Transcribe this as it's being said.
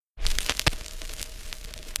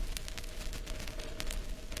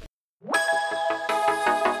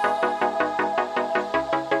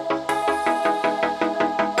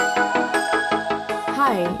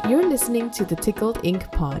Hi, you're listening to the Tickled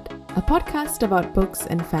Ink Pod, a podcast about books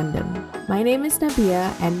and fandom. My name is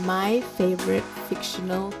Nabia, and my favorite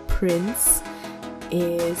fictional prince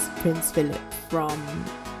is Prince Philip from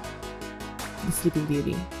The Sleeping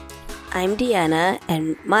Beauty. I'm Diana,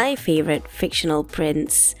 and my favorite fictional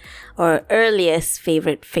prince, or earliest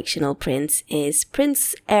favorite fictional prince, is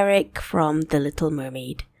Prince Eric from The Little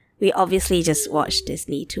Mermaid. We obviously just watched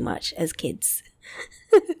Disney too much as kids.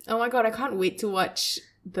 Oh my god, I can't wait to watch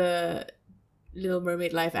the Little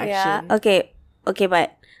Mermaid live action. Yeah, okay,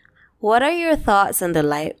 but what are your thoughts on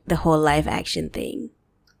the whole live action thing?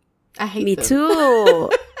 I hate Me them. too.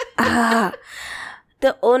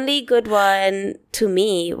 The only good one to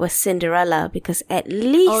me was Cinderella, because at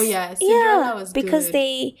least Cinderella was because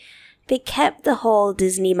good. they kept the whole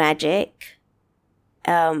Disney magic,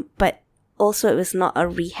 but also it was not a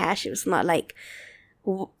rehash. It was not like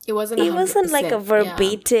It wasn't like a 100%,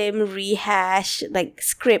 verbatim rehash, like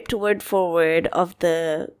script word for word of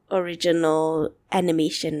the original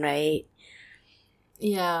animation, right?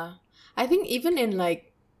 Yeah. I think even in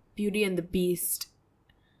like Beauty and the Beast,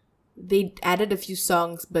 they added a few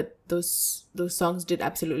songs, but those songs did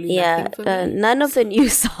absolutely nothing for me. None of the new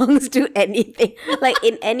songs do anything. Like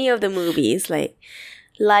in any of the movies, like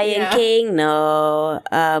Lion King, no.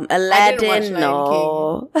 Aladdin,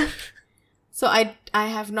 no. So I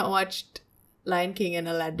have not watched Lion King and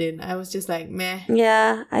Aladdin. I was just like, meh.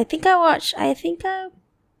 Yeah, I think I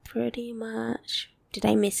pretty much. Did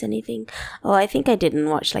I miss anything? Oh, I think I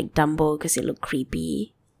didn't watch like Dumbo because it looked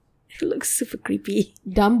creepy. It looks super creepy.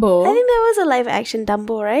 Dumbo? I think there was a live action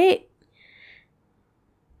Dumbo, right?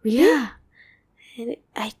 Really? Yeah. And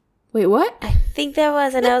Wait, what? I think there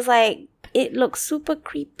was, and I was like, it looks super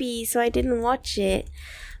creepy, so I didn't watch it.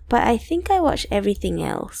 But I think I watched everything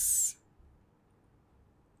else.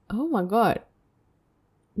 Oh my god.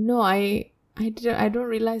 No, I didn't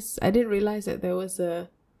realize that there was a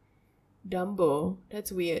Dumbo.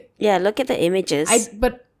 That's weird. Yeah, look at the images.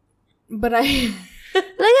 But I Look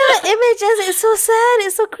at the images. It's so sad.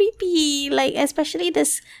 It's so creepy. Like, especially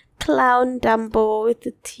this clown Dumbo with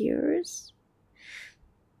the tears.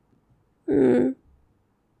 Eee.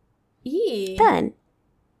 Done.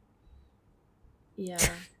 Yeah.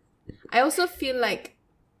 I also feel like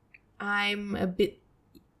I'm a bit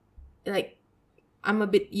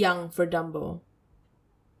young for Dumbo.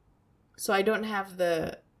 So I don't have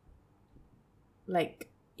the like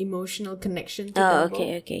emotional connection to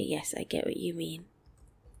Dumbo. Okay. Yes, I get what you mean.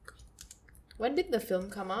 When did the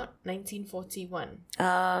film come out? 1941.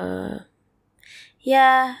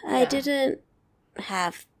 Yeah, I didn't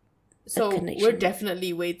have So a connection. we're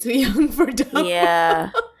definitely way too young for Dumbo.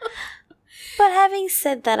 Yeah. But having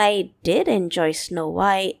said that, I did enjoy Snow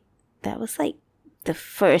White. That was like the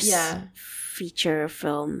first feature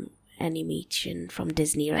film animation from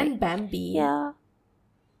Disney, right? And Bambi. Yeah.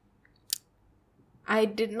 I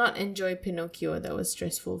did not enjoy Pinocchio. That was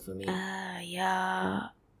stressful for me. Yeah.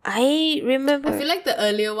 I remember. I feel like the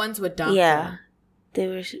earlier ones were darker. Yeah. They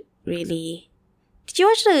were really. Did you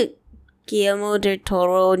watch the Guillermo del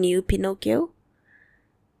Toro new Pinocchio?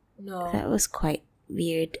 No. That was quite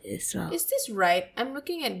weird as well. Is this right? I'm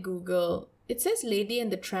looking at Google. It says Lady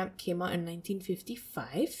and the Tramp came out in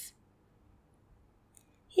 1955.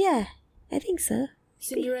 Yeah, I think so.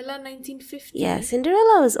 Cinderella 1950. Yeah,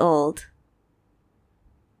 Cinderella was old.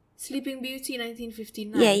 Sleeping Beauty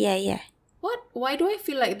 1959. Yeah. What? Why do I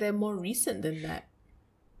feel like they're more recent than that?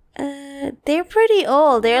 They're pretty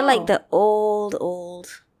old. They're Wow. like the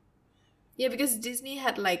old. Yeah, because Disney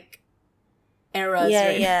had like eras,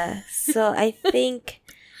 right? Yeah. So I think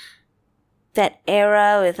that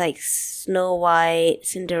era with like Snow White,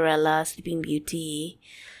 Cinderella, Sleeping Beauty,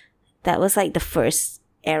 that was like the first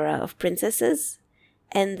era of princesses.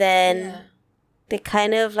 And then they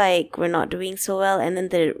kind of like were not doing so well. And then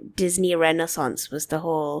the Disney Renaissance was the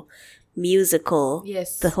whole musical.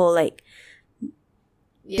 Yes. The whole like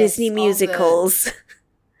Disney all musicals.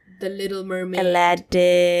 The Little Mermaid.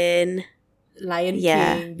 Aladdin. Lion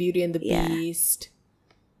King, Beauty and the Beast.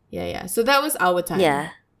 Yeah. So that was our time. Yeah.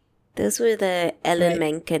 Those were the Ellen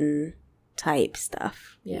Menken type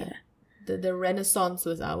stuff. Yeah. The Renaissance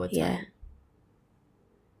was our time. Yeah.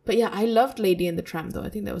 But yeah, I loved Lady and the Tramp though. I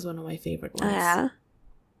think that was one of my favorite ones. Oh, yeah?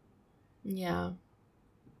 Yeah.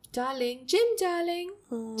 Darling. Jim, darling.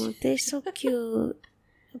 Oh, they're so cute.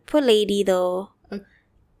 Poor lady though.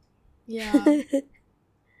 Yeah.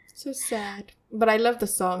 So sad. But I love the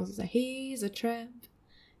songs. It's like, he's a tramp.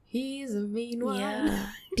 He's a mean one.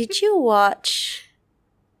 Yeah. Did you watch...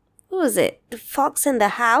 What was it? The Fox and the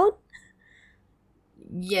Hound?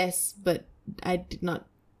 Yes, but I did not.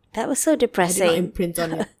 That was so I did not depressing. imprint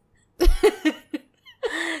on it.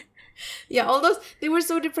 Yeah, all those, they were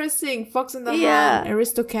so depressing. Fox and the Yeah. Hound,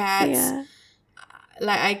 Aristocats. Yeah.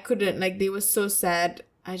 Like, I couldn't, like, they were so sad.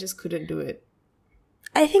 I just couldn't do it.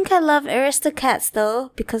 I think I love Aristocats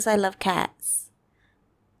though because I love cats.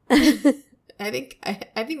 I think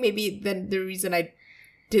maybe then the reason I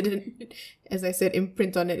didn't, as I said,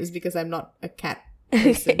 imprint on it is because I'm not a cat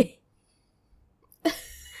person.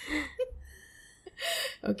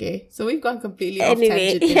 Okay, so we've gone completely off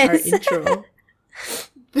tangent in our intro.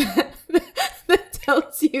 That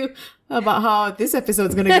tells you about how this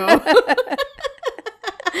episode's gonna go.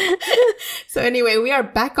 So anyway, we are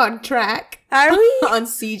back on track. Are we? On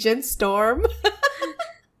Siege and Storm.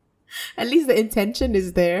 At least the intention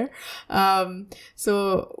is there.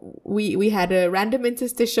 So we had a random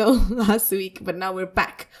interstitial last week, but now we're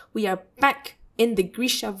back. We are back in the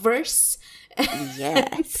Grisha verse.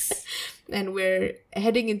 Yes. And we're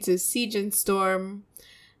heading into Siege and Storm,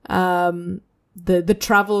 the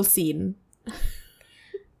travel scene.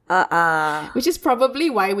 Which is probably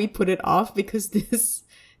why we put it off, because this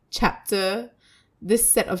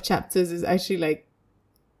set of chapters is actually like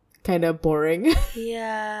kind of boring.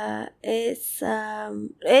 Yeah, it's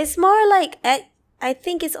more like I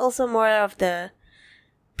think it's also more of the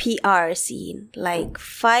PR scene. Like,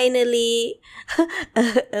 finally,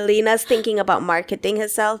 Alina's thinking about marketing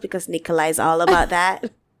herself because Nikolai's all about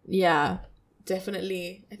that. Yeah,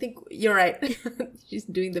 definitely. I think you're right. She's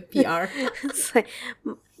doing the PR. It's like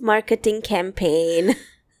marketing campaign.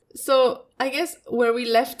 So I guess where we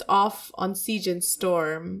left off on Siege and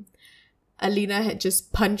Storm, Alina had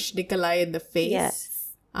just punched Nikolai in the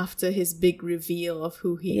face after his big reveal of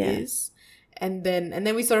who he is. And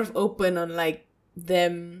then we sort of open on like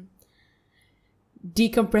them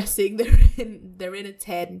decompressing. They're in a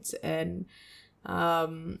tent, and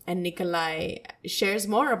Nikolai shares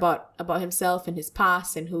more about himself and his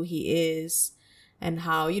past and who he is, and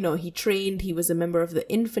how, you know, he trained. He was a member of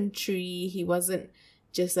the infantry. He wasn't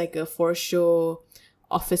just like a for-show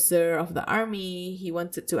officer of the army. He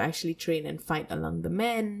wanted to actually train and fight along the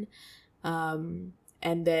men. And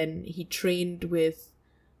then he trained with,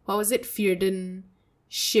 what was it, Fjerdan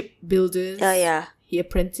shipbuilders. Oh yeah. He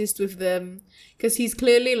apprenticed with them because he's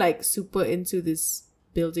clearly like super into this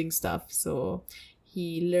building stuff. So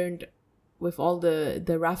he learned with all the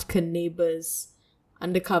Rafkan neighbors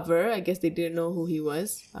undercover. I guess they didn't know who he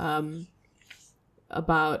was.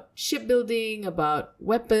 About shipbuilding, about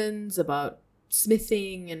weapons, about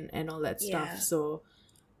smithing, and all that stuff. So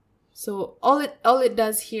all it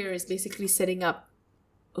does here is basically setting up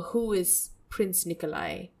who is Prince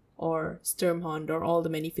Nikolai, or Sturmhond, or all the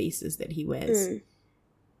many faces that he wears.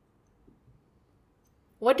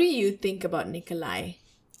 What do you think about Nikolai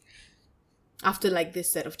after like this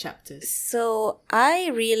set of chapters? So what I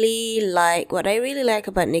really like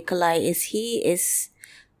about Nikolai is he is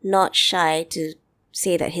not shy to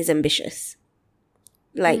say that he's ambitious.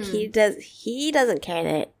 Like, he doesn't care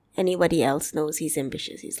that anybody else knows he's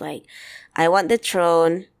ambitious. He's like, I want the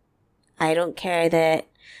throne. I don't care that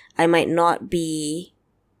I might not be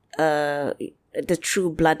the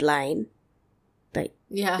true bloodline. Like,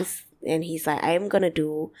 yeah. And he's like, I'm gonna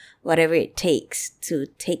do whatever it takes to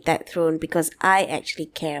take that throne because I actually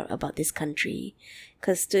care about this country.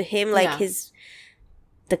 Because to him, like,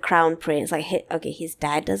 the crown prince, like, his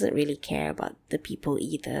dad doesn't really care about the people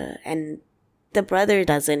either, and the brother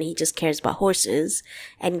doesn't. He just cares about horses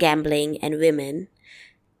and gambling and women.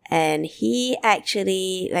 And he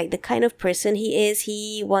actually, like, the kind of person he is,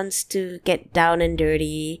 he wants to get down and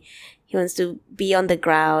dirty. He wants to be on the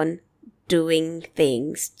ground doing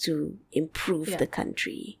things to improve the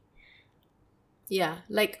country. Yeah,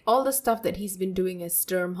 like all the stuff that he's been doing as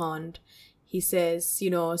Sturmhond. He says, you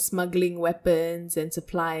know, smuggling weapons and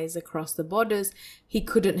supplies across the borders. He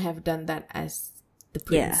couldn't have done that as the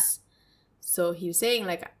prince. Yeah. So he was saying,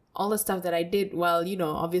 like, all the stuff that I did, well, you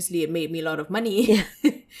know, obviously it made me a lot of money. Yeah.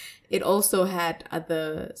 It also had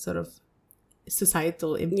other sort of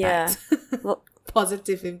societal impacts. Yeah. Well,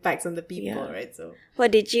 positive impacts on the people, right? So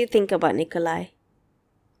what did you think about Nikolai?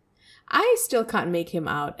 I still can't make him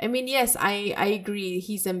out. I mean, yes, I agree.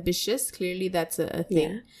 He's ambitious. Clearly, that's a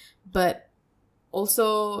thing. Yeah. But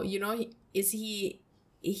also, you know,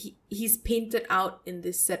 he's painted out in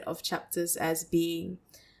this set of chapters as being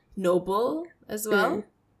noble as well.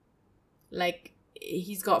 Like,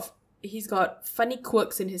 he's got funny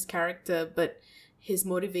quirks in his character, but his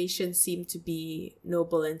motivations seem to be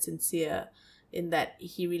noble and sincere, in that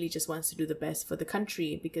he really just wants to do the best for the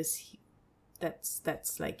country, because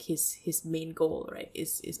that's like his main goal, right?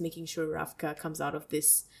 Is making sure Ravka comes out of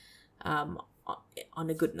this on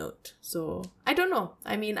a good note. So I don't know.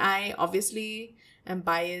 I mean, I obviously am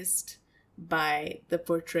biased, by the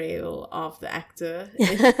portrayal of the actor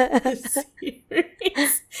in the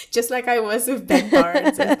series. Just like I was with Ben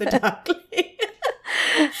Barnes as the Darkling.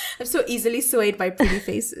 I'm so easily swayed by pretty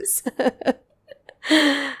faces.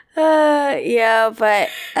 Yeah, but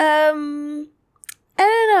I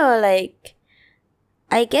don't know, like,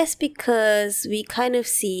 I guess because we kind of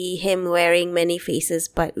see him wearing many faces,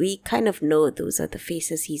 but we kind of know those are the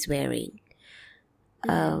faces he's wearing.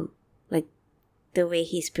 Like the way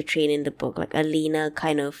he's portrayed in the book, like Alina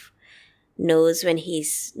kind of knows when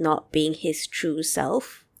he's not being his true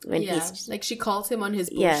self. When he's like she calls him on his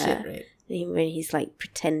bullshit, right? When he's like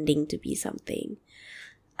pretending to be something.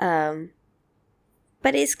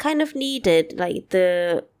 But it's kind of needed, like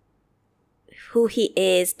who he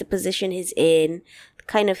is, the position he's in, the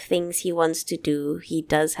kind of things he wants to do. He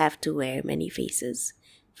does have to wear many faces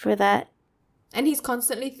for that. And he's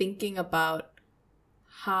constantly thinking about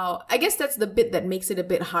how, I guess that's the bit that makes it a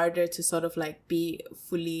bit harder to sort of like be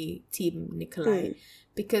fully Team Nikolai,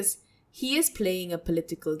 because he is playing a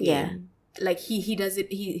political game. Yeah. Like he does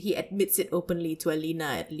it, he admits it openly to Alina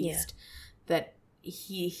at least, that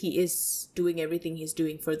he is doing everything he's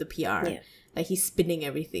doing for the PR. Yeah. Like he's spinning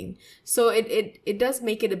everything. So it does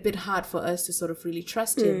make it a bit hard for us to sort of really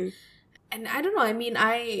trust him. And I don't know, I mean,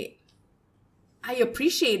 I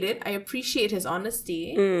appreciate it. I appreciate his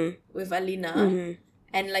honesty with Alina.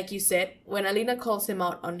 And like you said, when Alina calls him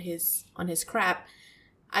out on his crap,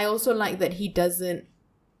 I also like that he doesn't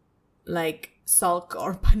like sulk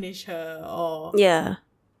or punish her or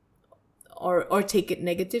or take it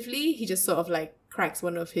negatively. He just sort of like cracks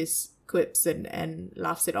one of his quips and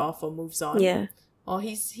laughs it off or moves on. Yeah. Or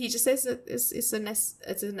he just says that it's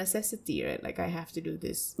a necessity, right? Like I have to do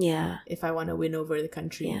this. Yeah. If I want to win over the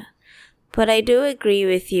country. Yeah. But I do agree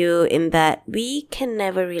with you in that we can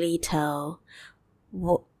never really tell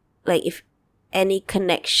like if any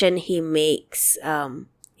connection he makes, on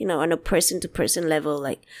a person-to-person level,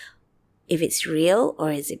 like if it's real or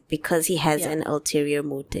is it because he has an ulterior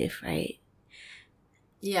motive, right?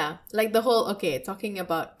 Yeah, like the whole, talking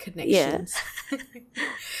about connections. Yeah.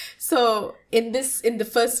 So in the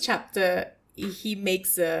first chapter, he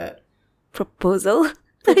makes a proposal.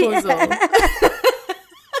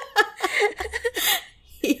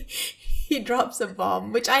 He drops a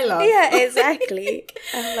bomb, which I love. Yeah, exactly.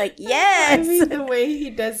 I'm like, yes. I mean, the way he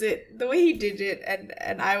does it, the way he did it,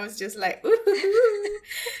 and I was just like, ooh.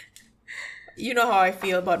 You know how I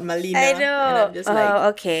feel about Malina. I know. And I'm just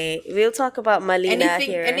like, okay. We'll talk about Malina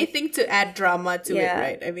here. Anything to add drama to it,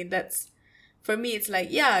 right? I mean, that's, for me, it's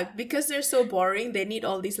like, because they're so boring, they need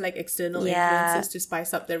all these like external influences to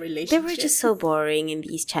spice up their relationship. They were just so boring in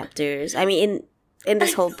these chapters. I mean, in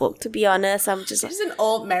this whole book, to be honest, I'm just like, an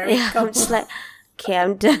old married couple. I'm just like, okay,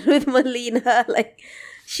 I'm done with Malina. Like,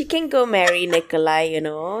 she can go marry Nikolai,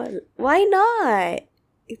 Why not?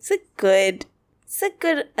 It's a good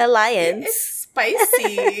alliance. It's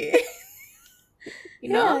spicy.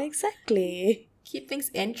 Yeah, exactly. Keep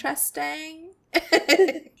things interesting.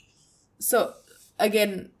 So,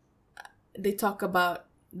 again, they talk about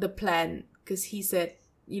the plan because he said,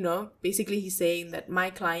 basically he's saying that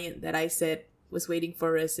my client that I said was waiting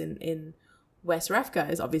for us in West Ravka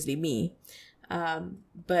is obviously me.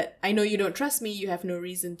 But I know you don't trust me. You have no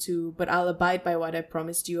reason to, but I'll abide by what I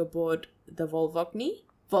promised you aboard the Volny.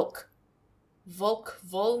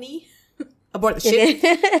 Aboard the ship.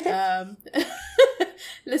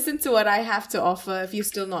 Listen to what I have to offer. If you're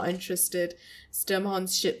still not interested,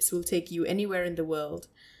 Sturmhorn's ships will take you anywhere in the world.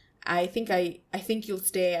 I think you'll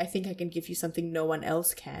stay. I think I can give you something no one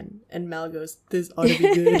else can. And Mal goes, this ought to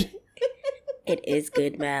be good. It is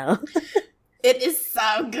good, Mal. It is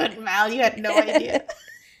so good, Mal. You had no idea.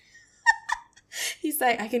 He's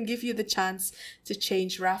like, I can give you the chance to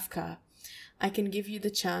change Ravka. I can give you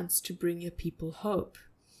the chance to bring your people hope.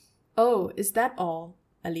 Oh, is that all?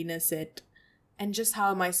 Alina said. And just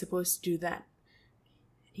how am I supposed to do that?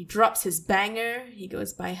 He drops his banger. He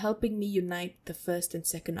goes, by helping me unite the first and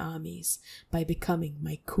second armies, by becoming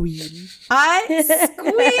my queen. I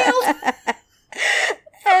squealed.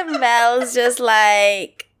 And Mal's just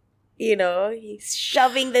like, he's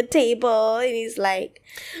shoving the table and he's like,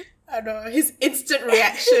 I know, his instant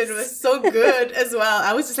reaction was so good as well.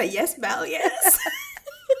 I was just like, yes, Mal, yes.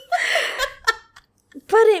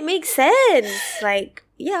 But it makes sense. Like,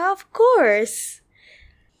 yeah, of course.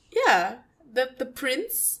 Yeah. The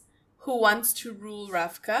prince who wants to rule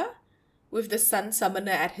Ravka with the sun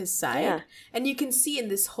summoner at his side. Yeah. And you can see in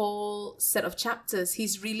this whole set of chapters,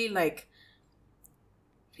 he's really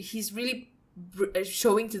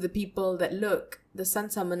showing to the people that, look, the Sun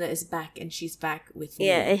Summoner is back and she's back with me.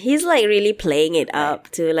 Yeah, and he's like really playing it up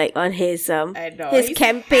to like on his I know, his he's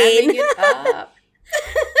campaign. having it up.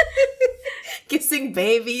 Kissing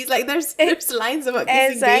babies. Like there's lines about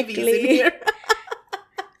kissing babies in here.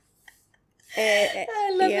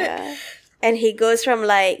 I love it. And he goes from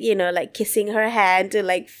like, you know, like kissing her hand to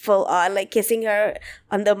like full on like kissing her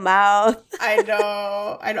on the mouth. I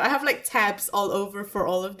know. I have like tabs all over for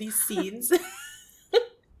all of these scenes.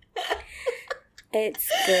 It's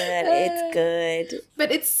good. It's good.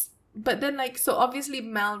 But then like, so obviously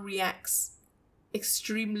Mal reacts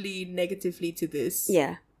extremely negatively to this.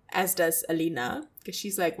 Yeah. As does Alina. Because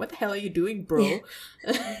she's like, what the hell are you doing, bro?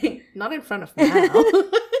 Not in front of Mal.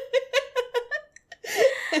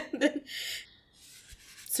 And then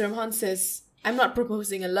Sermon says, I'm not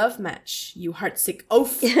proposing a love match, you heartsick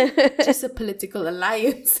oaf. Just a political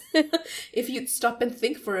alliance. If you'd stop and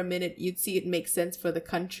think for a minute, you'd see it makes sense for the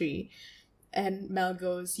country. And Mal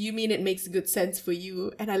goes, you mean it makes good sense for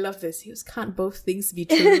you? And I love this. He goes, can't both things be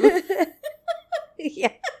true?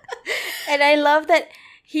 Yeah. And I love that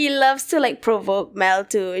he loves to like provoke Mal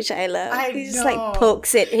too, which I love. He just like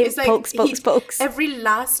pokes it. He pokes. Every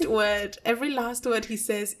last word he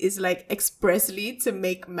says is like expressly to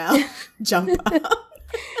make Mal jump up.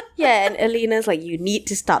 Yeah, and Alina's like, you need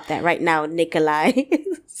to stop that right now, Nikolai.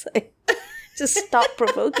 It's like, just stop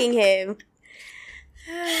provoking him.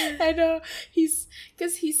 I know.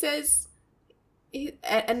 Because he says,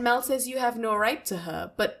 and Mal says, you have no right to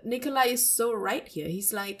her. But Nikolai is so right here.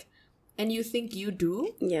 He's like, and you think you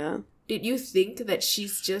do? Yeah. Did you think that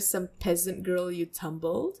she's just some peasant girl you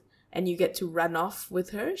tumbled and you get to run off with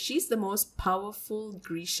her? She's the most powerful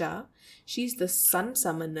Grisha. She's the Sun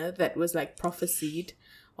Summoner that was like prophesied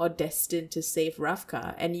or destined to save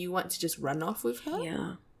Ravka, and you want to just run off with her?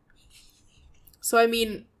 Yeah. So I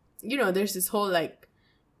mean, you know, there's this whole like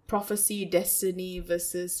prophecy, destiny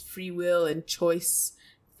versus free will and choice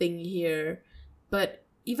thing here. But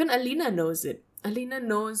even Alina knows it. Alina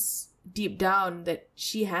knows deep down that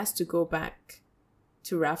she has to go back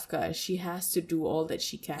to Ravka. She has to do all that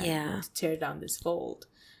she can to tear down this fold,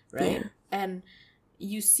 right? Yeah. And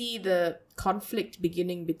you see the conflict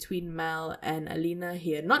beginning between Mal and Alina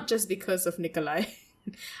here, not just because of Nikolai.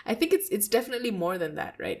 I think it's definitely more than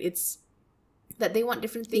that, right? It's that they want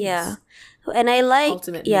different things. Yeah. And I like,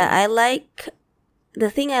 ultimately. The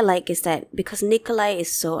thing I like is that because Nikolai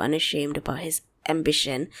is so unashamed about his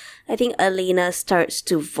ambition, I think Alina starts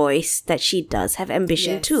to voice that she does have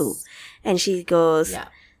ambition too. And she goes,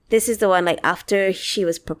 this is the one, like after she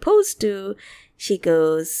was proposed to, she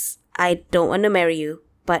goes, I don't want to marry you,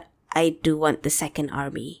 but I do want the second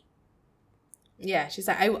army. Yeah, she's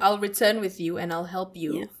like, I'll return with you and I'll help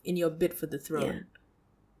you in your bid for the throne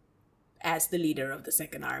as the leader of the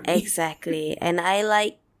second army. Exactly. And I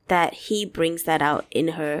like that he brings that out in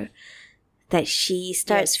her, that she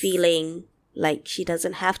starts feeling like she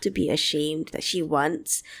doesn't have to be ashamed, that she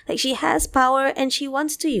wants, like she has power and she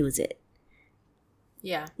wants to use it.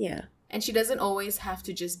 Yeah. Yeah. And she doesn't always have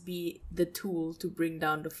to just be the tool to bring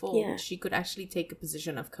down the fold. Yeah. She could actually take a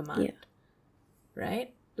position of command. Yeah.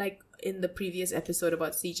 Right? Like in the previous episode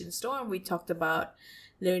about Siege and Storm, we talked about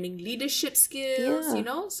learning leadership skills, you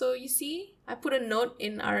know? So you see, I put a note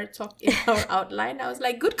in our outline. I was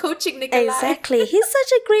like, good coaching, Nikolai. Exactly. He's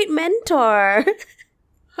such a great mentor.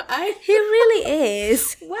 He really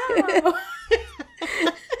is. Wow.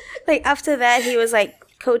 Like after that, he was like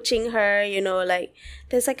coaching her, you know, like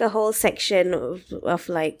there's like a whole section of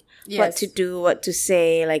like what to do, what to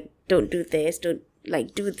say, like don't do this, don't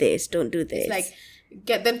like do this, don't do this. It's like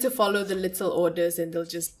get them to follow the little orders and they'll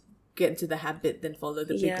just get into the habit, then follow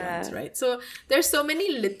the big ones, right? So there's so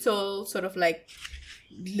many little sort of like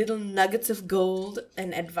little nuggets of gold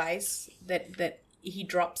and advice that he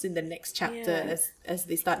drops in the next chapter as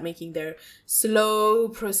they start making their slow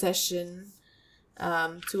procession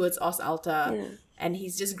towards Os Alta, and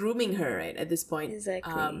he's just grooming her right at this point.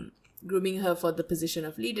 Exactly. Grooming her for the position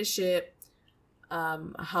of leadership,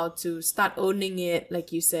 how to start owning it,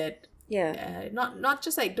 like you said. Not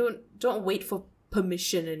just like don't wait for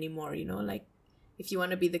permission anymore, you know, like if you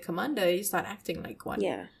want to be the commander, you start acting like one.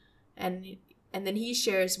 And then he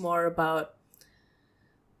shares more about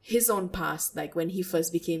his own past, like when he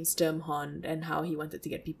first became Sturmhond and how he wanted to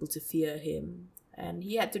get people to fear him, and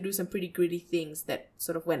he had to do some pretty gritty things that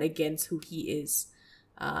sort of went against who he is,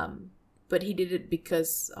 but he did it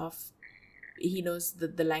because of he knows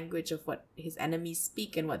the language of what his enemies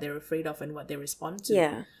speak and what they're afraid of and what they respond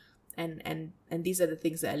to. And these are the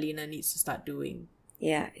things that Alina needs to start doing.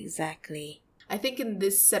 Yeah, exactly. I think in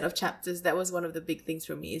this set of chapters, that was one of the big things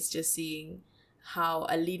for me, is just seeing how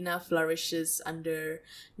Alina flourishes under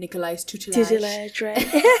Nikolai's tutelage. Tutelage, right?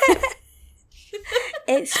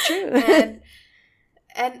 It's true.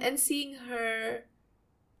 and seeing her,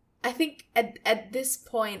 I think at this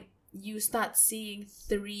point you start seeing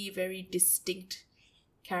three very distinct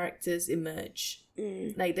characters emerge.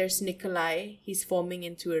 Like there's Nikolai, he's forming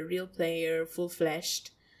into a real player,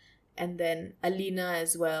 full-fleshed. And then Alina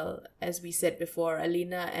as well. As we said before,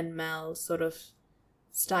 Alina and Mal sort of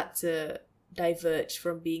start to diverge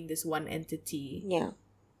from being this one entity. Yeah.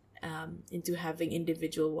 Into having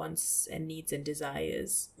individual wants and needs and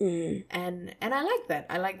desires. And I like that.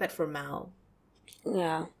 I like that for Mal.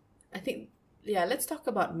 Yeah. I think, let's talk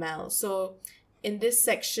about Mal. So in this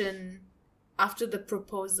section, after the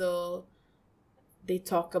proposal, they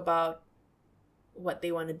talk about what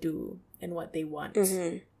they want to do and what they want.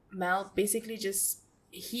 Mal basically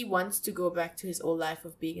he wants to go back to his old life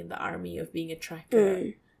of being in the army, of being a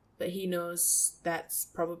tracker. But he knows that's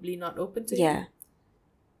probably not open to him.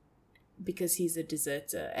 Because he's a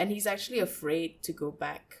deserter. And he's actually afraid to go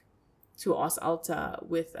back to Os Alta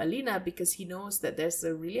with Alina because he knows that there's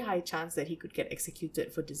a really high chance that he could get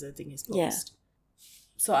executed for deserting his post.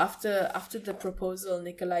 So after the proposal,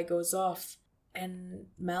 Nikolai goes off and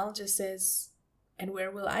Mal just says, and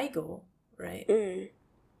where will I go? Right?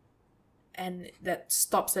 And that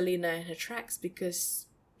stops Alina in her tracks because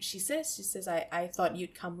she says, I thought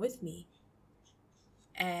you'd come with me.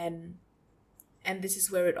 And this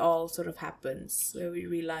is where it all sort of happens, where we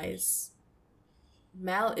realize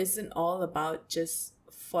Mal isn't all about just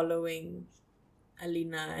following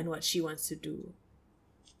Alina and what she wants to do.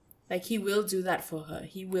 Like, he will do that for her.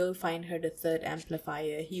 He will find her the third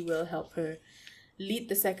amplifier. He will help her lead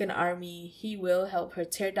the second army. He will help her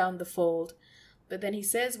tear down the fold. But then he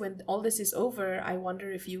says, when all this is over, I wonder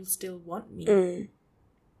if you'll still want me.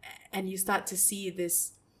 And you start to see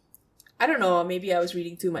this, I don't know, maybe I was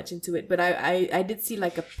reading too much into it, but I did see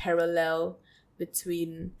like a parallel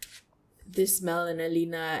between this Mal and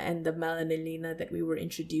Alina and the Mal and Alina that we were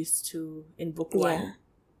introduced to in book 1.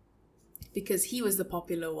 Because he was the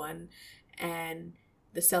popular one and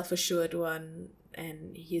the self-assured one,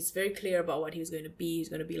 and he's very clear about what he was going to be. He's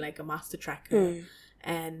going to be like a master tracker.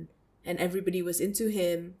 And everybody was into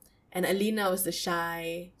him, and Alina was the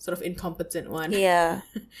shy, sort of incompetent one.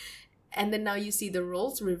 And then now you see the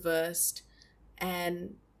roles reversed,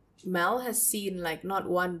 and Mal has seen like not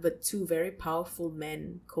one but two very powerful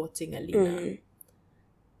men courting Alina.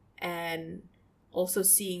 And also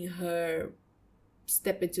seeing her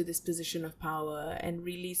step into this position of power and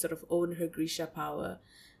really sort of own her Grisha power.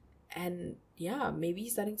 And maybe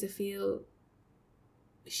he's starting to feel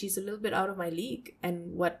she's a little bit out of my league.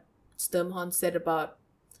 And what Sturmhorn said about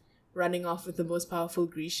running off with the most powerful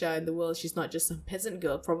Grisha in the world, she's not just some peasant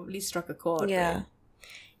girl, probably struck a chord. Right?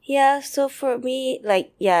 So for me,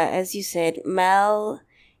 as you said, Mal,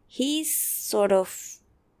 he's sort of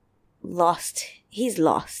lost. He's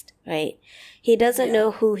lost, right? He doesn't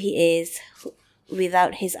know who he is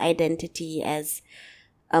without his identity as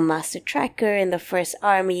a master tracker in the first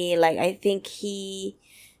army. Like, I think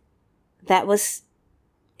that was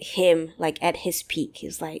him, like, at his peak.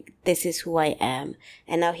 He's like, this is who I am.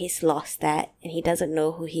 And now he's lost that, and he doesn't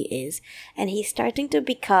know who he is. And he's starting to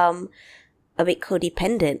become a bit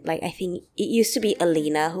codependent. Like, I think it used to be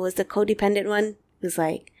Alina who was the codependent one, who's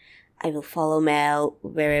like, I will follow Mal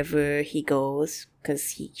wherever he goes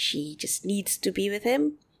because she just needs to be with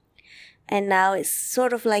him. And now it's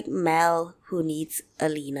sort of like Mal who needs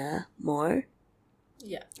Alina more.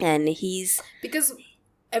 And because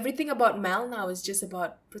everything about Mal now is just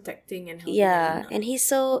about protecting and helping. And he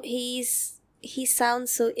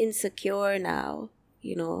sounds so insecure now.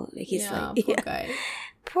 You know, like he's poor guy.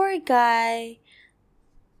 Poor guy.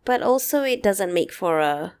 But also it doesn't make for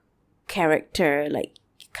a character like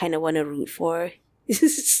you kind of want to root for. It's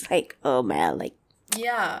just like, oh Mal, like,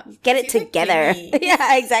 get it together.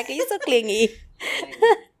 Yeah, exactly. You're so clingy.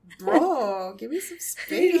 Bro, give me some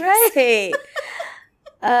space. Right.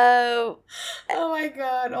 Oh my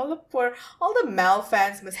god, all the Mal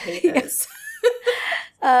fans must hate us.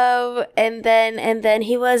 And then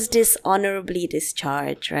he was dishonorably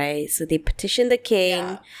discharged, right? So they petitioned the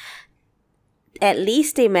king. At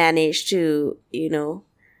least they managed to,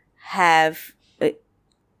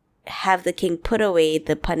 have the king put away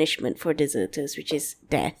the punishment for deserters, which is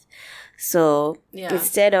death. So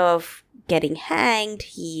instead of getting hanged,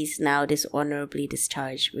 he's now dishonorably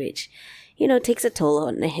discharged, which, takes a toll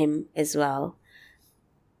on him as well.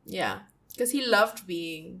 Yeah, because he loved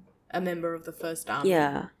being a member of the First Army.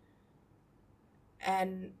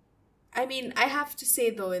 And I mean, I have to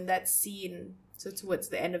say though, in that scene, so towards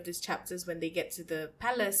the end of this chapters when they get to the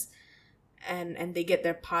palace and they get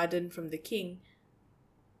their pardon from the king.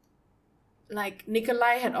 Like,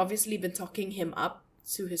 Nikolai had obviously been talking him up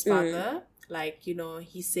to his father. Like, you know,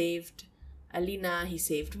 he saved Alina, he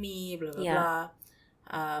saved me, blah, blah,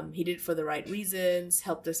 blah. He did it for the right reasons,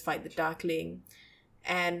 helped us fight the Darkling.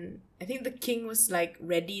 And I think the king was, like,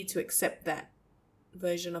 ready to accept that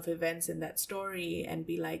version of events in that story and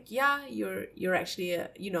be like, yeah, you're actually,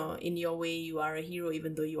 you know, in your way, you are a hero,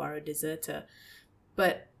 even though you are a deserter.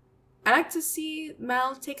 But I like to see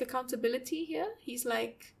Mal take accountability here. He's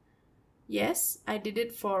like, yes, I did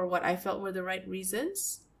it for what I felt were the right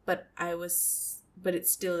reasons, but it's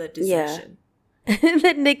still a desertion.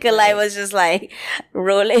 Then Nikolai was just like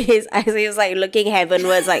rolling his eyes. He was like looking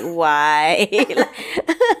heavenwards, like, why?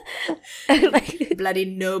 like, bloody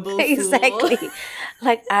noble fool. Exactly.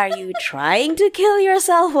 Like, are you trying to kill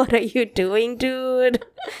yourself? What are you doing, dude?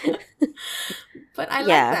 But I like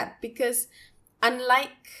that because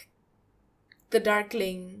unlike the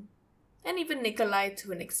Darkling and even Nikolai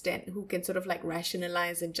to an extent, who can sort of like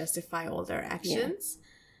rationalize and justify all their actions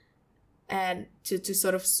and to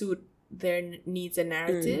sort of suit their needs and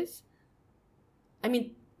narrative. I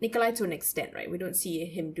mean, Nikolai to an extent, right? We don't see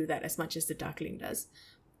him do that as much as the Darkling does.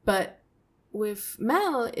 But with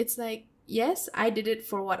Mal, it's like, yes, I did it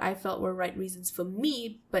for what I felt were right reasons for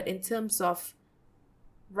me, but in terms of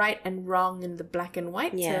right and wrong in the black and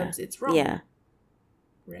white terms, it's wrong. Yeah.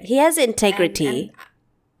 Right? He has integrity.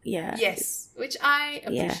 Yes, which I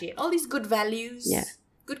appreciate. All these good values,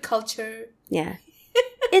 good culture. Yeah.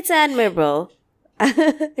 It's admirable.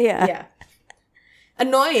 Yeah.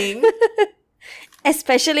 Annoying.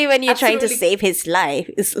 Especially when you're trying to save his life.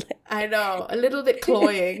 It's like, I know. A little bit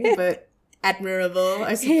cloying, but admirable,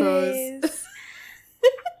 I suppose. Yes.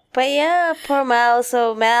 But yeah, poor Mal.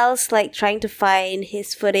 So Mal's like trying to find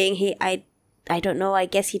his footing. I don't know. I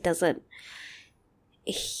guess he doesn't.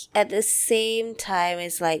 At the same time,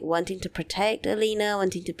 it's like wanting to protect Alina,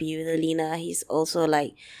 wanting to be with Alina. He's also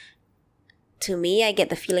like, to me, I get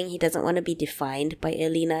the feeling he doesn't want to be defined by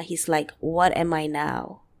Alina. He's like, what am I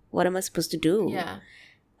now? What am I supposed to do? Yeah.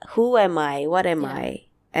 Who am I? What am I?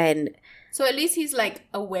 And so at least he's like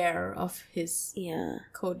aware of his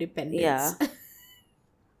codependence. Yeah.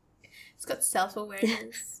 He's got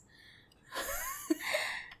self-awareness.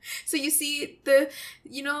 So you see,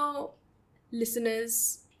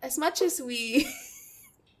 listeners, as much as we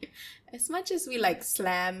like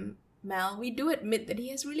slam Mal, we do admit that he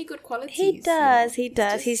has really good qualities. He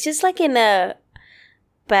does. He's just like in a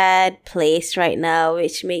bad place right now,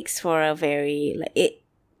 which makes for a very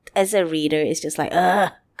as a reader, it's just like,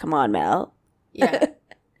 come on, Mal. Yeah.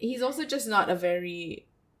 He's also just not a very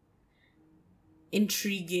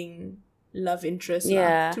intriguing love interest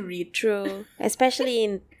to read. True. Especially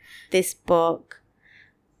in this book.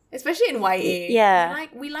 Especially in YA. Yeah.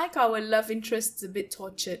 We like our love interests a bit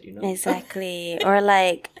tortured, Exactly. Or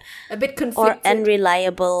like a bit conflicted. Or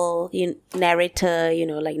unreliable narrator,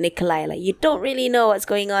 like Nikolai. Like, you don't really know what's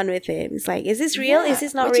going on with him. It's like, is this real? Is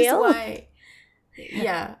this not real? Is why,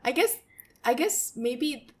 I guess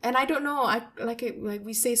maybe, and I don't know, like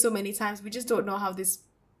we say so many times, we just don't know how this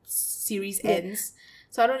series ends.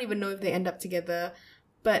 So I don't even know if they end up together.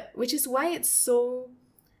 But which is why it's so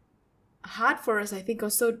hard for us, I think,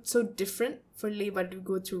 or so different for Leigh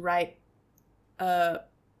Bardugo to write a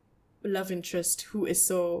love interest who is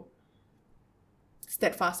so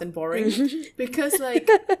steadfast and boring. Because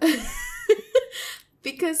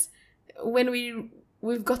because when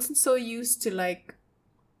we've gotten so used to like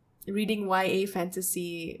reading YA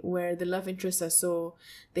fantasy where the love interests are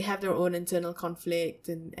they have their own internal conflict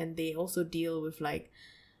and they also deal with like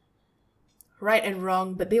right and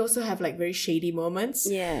wrong, but they also have like very shady moments.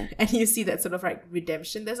 Yeah. And you see that sort of like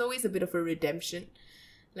redemption. There's always a bit of a redemption.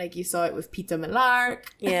 Like you saw it with Peter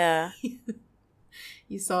Millark. Yeah.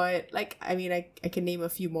 You saw it, like, I mean, I can name a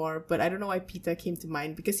few more, but I don't know why Peter came to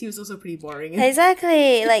mind because he was also pretty boring.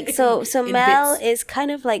 Exactly. Like, so Mal bits. is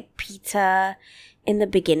kind of like Peter in the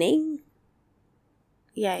beginning.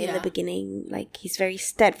 Yeah, in the beginning. Like, he's very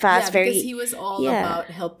steadfast, because he was all about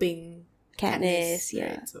helping Katniss.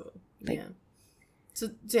 Yeah. Right? So, So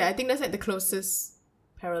I think that's like the closest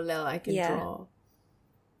parallel I can draw.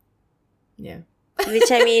 Yeah.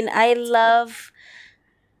 Which, I mean, I love...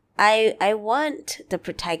 I want the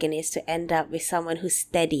protagonist to end up with someone who's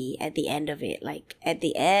steady at the end of it. Like, at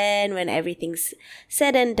the end, when everything's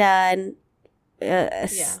said and done.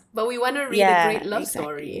 But we want to read a great love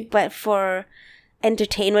story. But for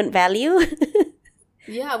entertainment value.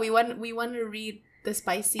 Yeah, we want to read the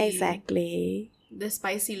spicy... Exactly. The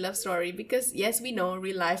spicy love story. Because, yes, we know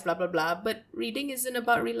real life, blah, blah, blah. But reading isn't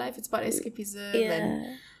about real life. It's about escapism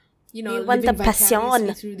and you know, We want living the passion.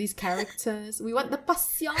 vicariously through these characters. We want the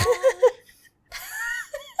passion.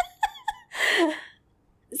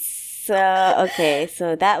 So, okay,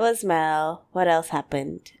 so that was Mel. What else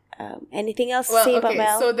happened? Anything else to say about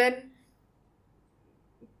Mel? So then,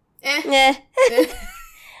 Eh.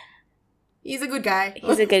 he's a good guy.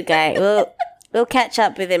 He's a good guy. We'll catch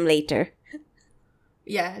up with him later.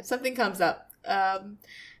 Yeah, if something comes up.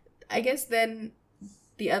 I guess then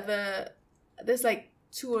there's like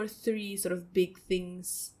 2 or 3 sort of big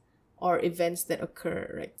things or events that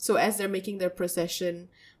occur, right? So as they're making their procession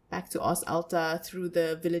back to Os Alta through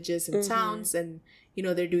the villages and towns, and, you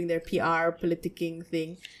know, they're doing their PR politicking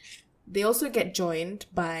thing, they also get joined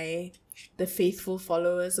by the faithful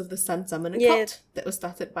followers of the Sun Summoner cult that was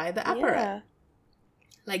started by the Apparat. Yeah.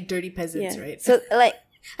 Like dirty peasants, right? So, like...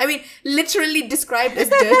 I mean, literally described as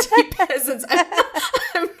dirty peasants.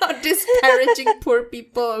 I'm not disparaging poor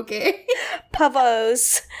people, okay?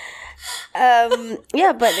 Pavos.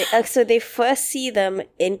 Yeah, but so they first see them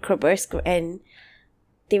in Krobersk, and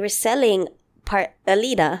they were selling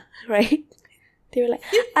Alina, right? They were like,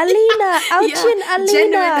 Alina, Auchin Alina.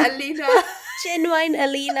 Genuine Alina. Genuine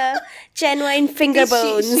Alina. Genuine finger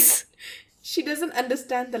bones. She doesn't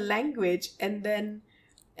understand the language, and then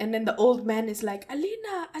the old man is like,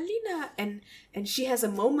 Alina, and she has a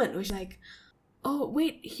moment where she's like, oh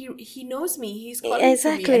wait, he knows me, he's calling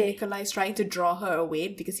for me, and Nikolai's trying to draw her away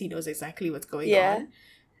because he knows exactly what's going on,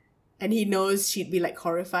 and he knows she'd be like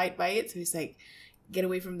horrified by it, so he's like, get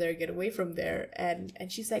away from there, and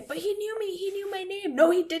she's like, but he knew my name. No,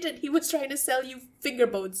 he didn't, he was trying to sell you finger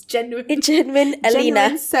bones. Genuine Alina.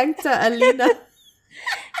 Genuine Sancta Alina.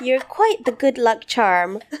 You're quite the good luck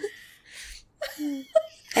charm.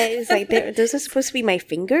 And it's like, those are supposed to be my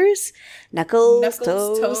fingers? Knuckles,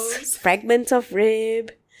 toes, fragments of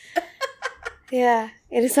rib. Yeah.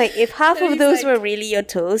 It is like, if half of those were really your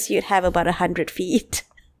toes, you'd have about 100 feet.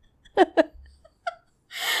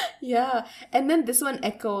 Yeah. And then this one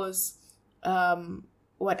echoes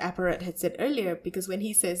what Apparat had said earlier, because when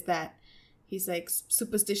he says that, he's like,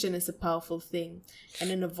 superstition is a powerful thing. And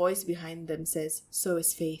then a voice behind them says, so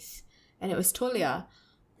is faith. And it was Tolia.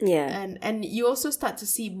 Yeah. And you also start to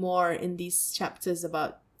see more in these chapters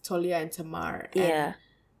about Tolia and Tamar.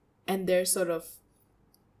 And their sort of,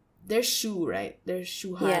 their Shu, right? Their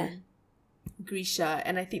Shuhan, Grisha.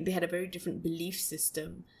 And I think they had a very different belief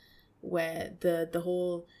system where the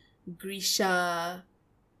whole Grisha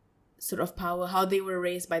sort of power, how they were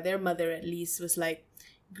raised by their mother at least, was like,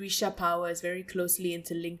 Grisha power is very closely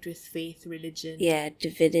interlinked with faith, religion. Yeah,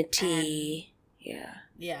 divinity.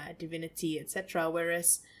 Yeah, divinity, etc.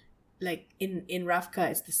 Whereas, like in Ravka,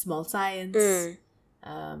 it's the small science.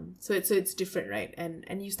 So it's different, right?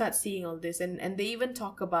 And you start seeing all this, and they even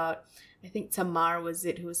talk about, I think Tamar was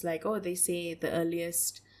it who was like, oh, they say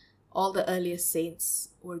all the earliest saints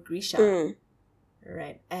were Grisha,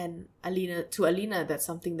 right? And Alina, that's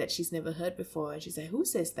something that she's never heard before, and she's like, who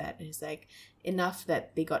says that? And it's like, enough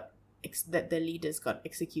that that the leaders got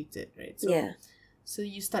executed, right? So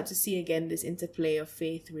you start to see again this interplay of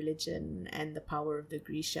faith, religion, and the power of the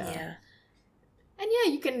Grisha. Yeah. And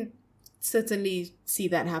you can certainly see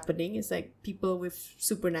that happening. It's like people with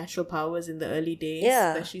supernatural powers in the early days,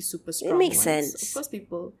 especially super strong ones. It makes sense. Of course,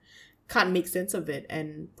 people can't make sense of it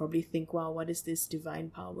and probably think, wow, what is this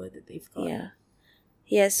divine power that they've got?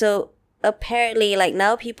 Yeah, so apparently, like,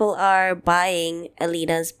 now people are buying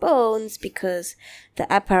Alina's bones because the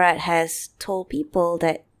Apparat has told people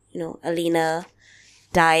that, you know, Alina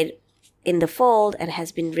died in the fold and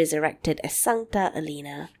has been resurrected as Sancta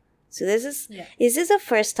Alina. So this is this the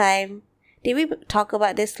first time? Did we talk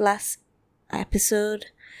about this last episode?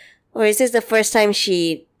 Or is this the first time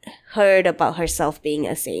she heard about herself being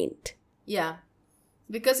a saint? Yeah.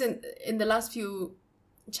 Because in the last few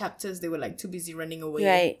chapters, they were like too busy running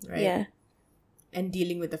away. Right? Yeah. And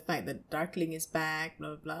dealing with the fact that Darkling is back,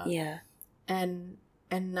 blah, blah, blah. Yeah. And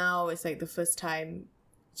now it's like the first time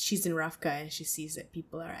she's in Ravka and she sees that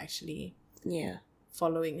people are actually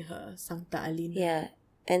following her, Sancta Alina. Yeah.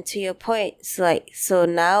 And to your point, it's like, so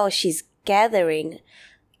now she's gathering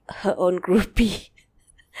her own groupie.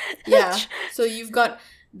 Yeah. So you've got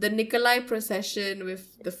the Nikolai procession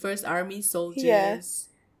with the first army soldiers. Yeah.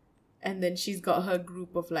 And then she's got her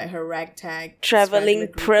group of like her ragtag traveling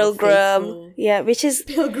pilgrim. Yeah, which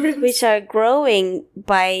are growing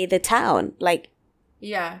by the town. Like,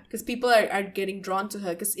 yeah, because people are getting drawn to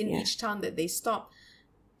her. Because in each town that they stop,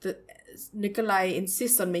 Nikolai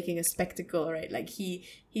insists on making a spectacle, right? Like he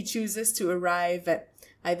chooses to arrive at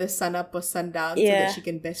either sunup or sundown so that she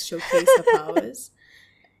can best showcase her powers.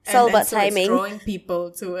 It's all about timing. It's drawing people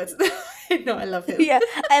towards. No, I love him. Yeah,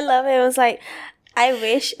 I love him. It's like, I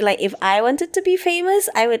wish, like, if I wanted to be famous,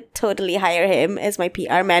 I would totally hire him as my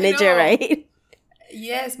PR manager, right?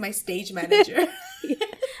 Yes, my stage manager.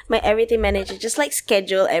 My everything manager. Just like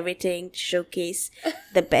schedule everything to showcase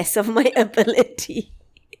the best of my ability.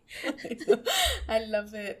 I know. I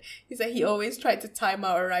love it. He's like, he always tried to time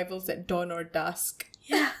our arrivals at dawn or dusk.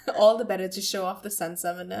 Yeah. All the better to show off the sun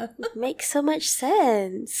summoner. Makes so much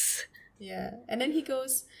sense. Yeah. And then he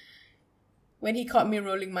goes, when he caught me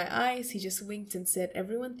rolling my eyes, he just winked and said,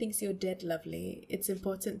 everyone thinks you're dead lovely. It's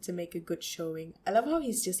important to make a good showing. I love how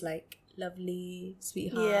he's just like, lovely,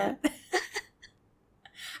 sweetheart. Yeah.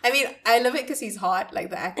 I mean, I love it because he's hot, like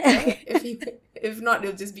the actor. If not,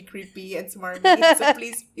 it'll just be creepy and smarmy.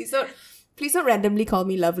 So please don't randomly call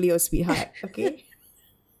me lovely or sweetheart, okay?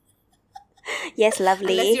 Yes,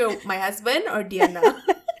 lovely. Unless you're my husband or Diana.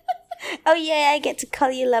 Oh yeah, I get to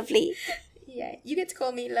call you lovely. Yeah, you get to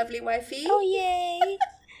call me lovely wifey. Oh yay.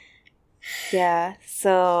 Yeah,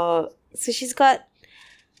 so she's got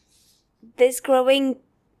this growing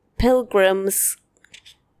pilgrims,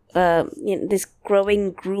 this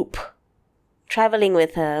growing group traveling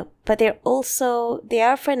with her, but they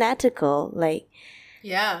are fanatical. Like,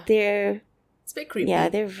 Yeah, they're it's a bit creepy. yeah,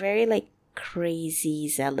 they're very like crazy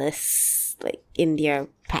zealous, like in their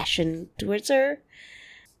passion towards her.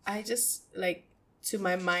 I just, like, to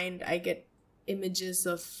my mind, I get images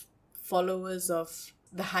of followers of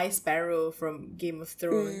the High Sparrow from Game of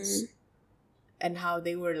Thrones and how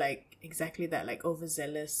they were like exactly that, like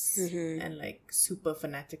overzealous and like super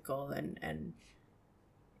fanatical, and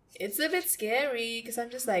it's a bit scary because I'm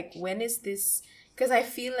just like, when is this? Because I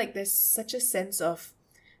feel like there's such a sense of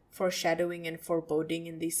foreshadowing and foreboding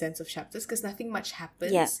in these sense of chapters because nothing much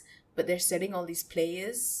happens, but they're setting all these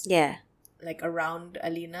players like around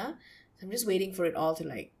Alina. I'm just waiting for it all to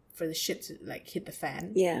like, for the shit to like hit the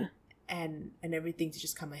fan and everything to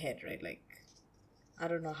just come ahead, right? Like, I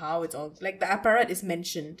don't know how it's all, like the apparat is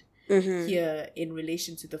mentioned here in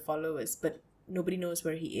relation to the followers, but nobody knows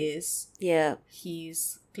where he is. Yeah.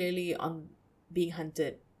 He's clearly on being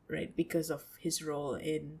hunted, right, because of his role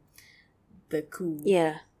in the coup.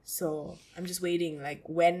 Yeah. So I'm just waiting, like,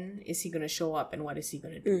 when is he gonna show up and what is he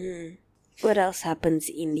gonna do? What else happens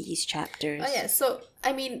in these chapters? Oh yeah, so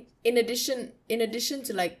I mean, in addition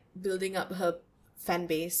to like building up her fan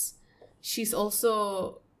base, she's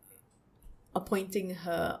also appointing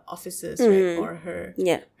her officers, right, or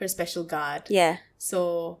her special guard. Yeah.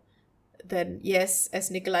 So then, yes, as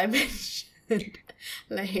Nikolai mentioned,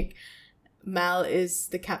 like Mal is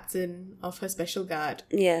the captain of her special guard.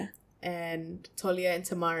 Yeah. And Tolia and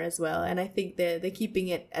Tamar as well, and I think they're keeping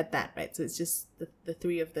it at that, right? So it's just the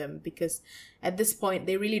three of them, because at this point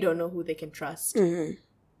they really don't know who they can trust. And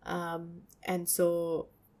so,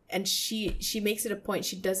 and she makes it a point,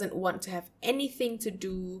 she doesn't want to have anything to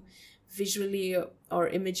do visually or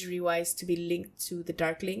imagery wise to be linked to the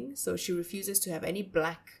Darkling, so she refuses to have any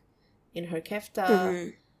black in her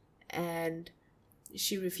kefta, and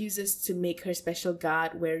she refuses to make her special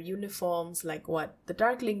guard wear uniforms like what the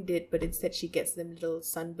Darkling did, but instead she gets them little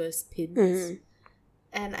sunburst pins.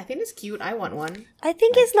 And I think it's cute. I want one. I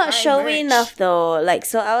think like, it's not showy merch. enough though. Like,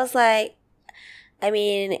 so I was like, I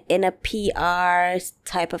mean, in a PR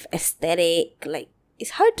type of aesthetic, like,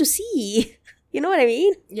 it's hard to see. You know what I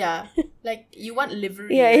mean? Yeah. Like, you want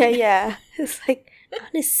livery. Yeah. It's like, I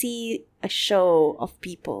want to see a show of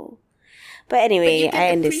people. But anyway, But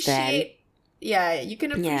I understand. Yeah, you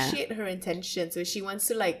can appreciate her intention. So she wants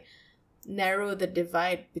to like narrow the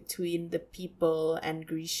divide between the people and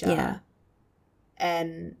Grisha,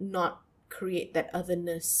 and not create that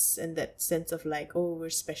otherness and that sense of like, oh,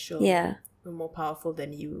 we're special, we're more powerful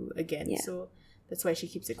than you again. So that's why she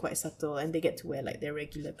keeps it quite subtle, and they get to wear like their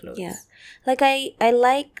regular clothes. Yeah, like I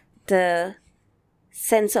like the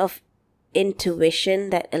sense of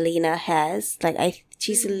intuition that Alina has. Like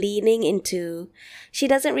she's leaning into, she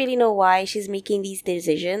doesn't really know why she's making these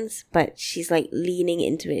decisions, but she's like leaning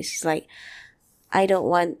into it. She's like, I don't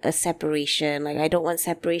want a separation. Like, I don't want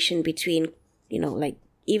separation between, you know, like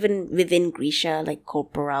even within Grisha, like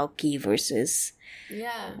Corporalki versus,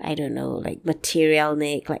 I don't know, like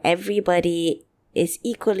Materialnik. Like, everybody is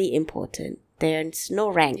equally important. There's no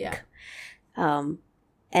rank. And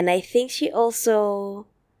I think she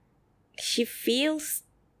feels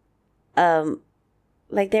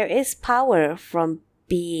like there is power from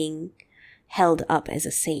being held up as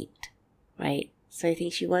a saint, right? So I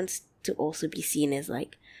think she wants to also be seen as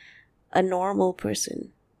like a normal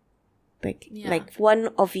person, like one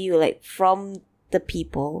of you, like from the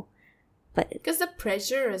people. But because the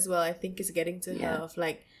pressure as well, I think, is getting to her of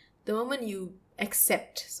like, the moment you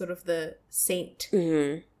accept sort of the saint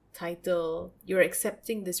title, you're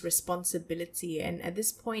accepting this responsibility, and at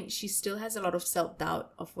this point she still has a lot of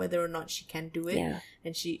self-doubt of whether or not she can do it. Yeah.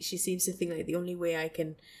 And she seems to think like the only way I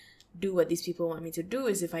can do what these people want me to do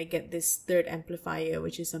is if I get this third amplifier,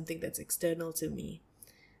 which is something that's external to me,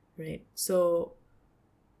 right? So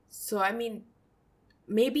I mean,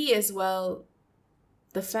 maybe as well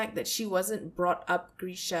the fact that she wasn't brought up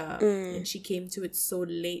Grisha and she came to it so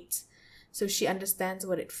late, so she understands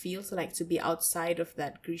what it feels like to be outside of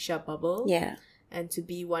that Grisha bubble. Yeah. And to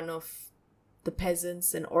be one of the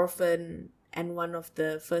peasants, an orphan, and one of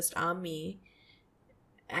the first army.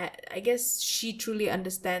 I guess she truly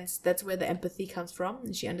understands. That's where the empathy comes from.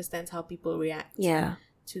 And she understands how people react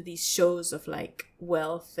to these shows of like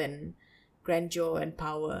wealth and grandeur and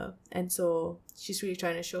power. And so she's really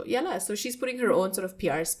trying to show, so she's putting her own sort of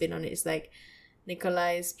PR spin on it. It's like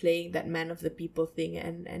Nikolai is playing that man of the people thing,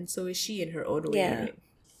 and so is she in her own way. Yeah. Right?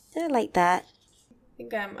 I like that. I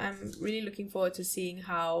think I'm really looking forward to seeing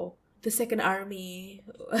how the second army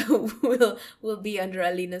will be under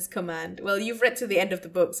Alina's command. Well, you've read to the end of the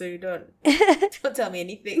book, so you don't tell me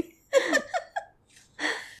anything.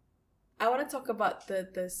 I want to talk about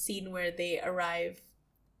the scene where they arrive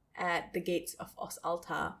at the gates of Os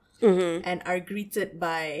Alta and are greeted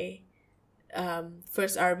by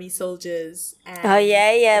First Army soldiers and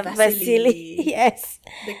Vasily. Yes.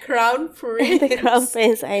 The Crown Prince. The Crown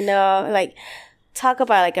Prince, I know. Like, talk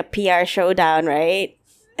about like a PR showdown, right?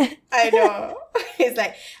 I know. It's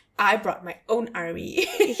like, I brought my own army.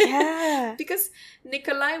 Yeah. Because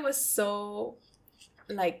Nikolai was so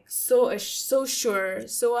sure,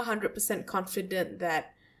 so 100% confident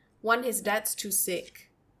that, one, his dad's too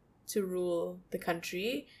sick to rule the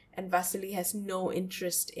country, and Vasily has no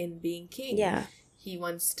interest in being king. Yeah. He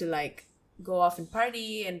wants to like go off and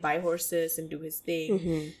party and buy horses and do his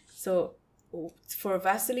thing. So for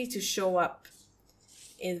Vasily to show up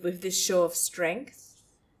with this show of strength,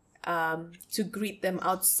 to greet them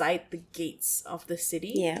outside the gates of the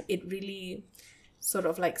city, it really sort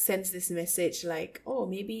of like sends this message like, oh,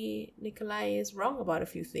 maybe Nikolai is wrong about a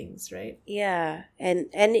few things, right? Yeah. And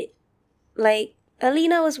it, like,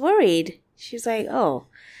 Alina was worried. She's like, oh,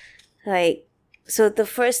 like, so the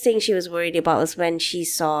first thing she was worried about was when she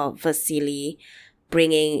saw Vasily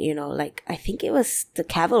bringing, you know, like, I think it was the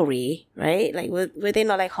cavalry, right? Like, were they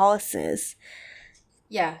not like horses?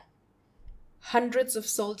 Yeah. Hundreds of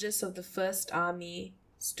soldiers of the First Army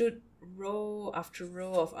stood row after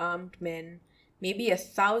row of armed men, maybe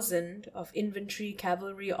 1,000 of infantry,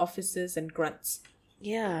 cavalry officers, and grunts.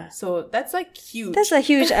 Yeah. So that's like huge. That's a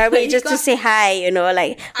huge army just to say hi, you know,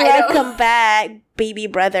 like, welcome back, baby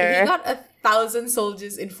brother. He got 1,000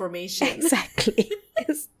 soldiers in formation. Exactly.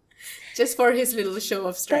 Just for his little show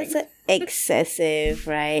of strength. That's excessive,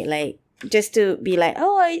 right? Like, just to be like,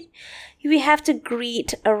 we have to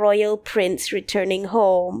greet a royal prince returning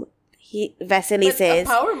home. Vasily says. A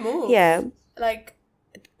power move. Yeah.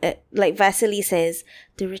 Like Vasily says,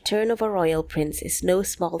 the return of a royal prince is no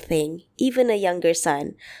small thing, even a younger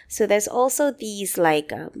son. So there's also these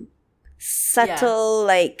like subtle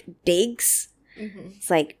like digs. It's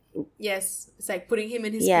like, yes, it's like putting him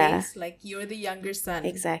in his place. Like, you're the younger son,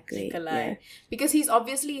 exactly, Nikolai. Yeah. Because he's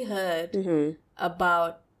obviously heard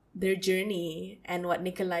about their journey and what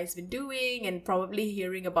Nikolai's been doing, and probably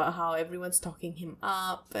hearing about how everyone's talking him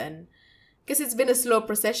up, and because it's been a slow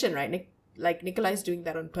procession, right? Like, Nikolai's doing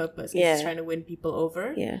that on purpose. He's trying to win people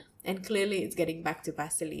over. Yeah. And clearly it's getting back to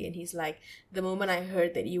Vasily. And he's like, the moment I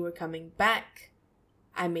heard that you were coming back,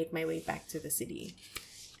 I made my way back to the city.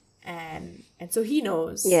 And so he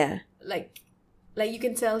knows. Yeah. Like you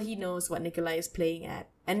can tell he knows what Nikolai is playing at.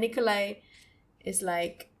 And Nikolai is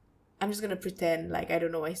like, I'm just going to pretend like I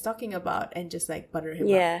don't know what he's talking about and just like butter him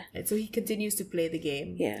up. And so he continues to play the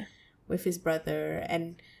game with his brother.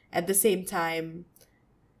 And at the same time,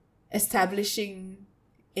 establishing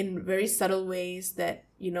in very subtle ways that,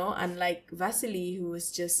 you know, unlike Vasily, who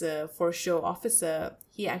was just a for-show officer,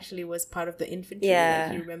 he actually was part of the infantry.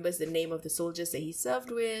 Like, he remembers the name of the soldiers that he served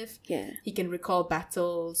with. He can recall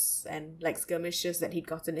battles and like skirmishes that he'd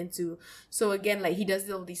gotten into. So again, like, he does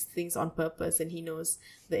all these things on purpose, and he knows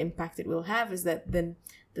the impact it will have is that then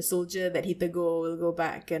the soldier that hit the goal will go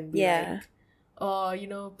back and be like, oh, you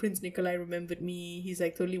know, Prince Nikolai remembered me. He's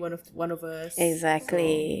like totally one of us.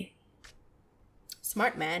 Exactly. So,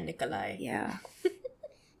 smart man, Nikolai. Yeah.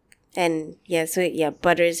 And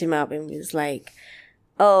butters him up and was like,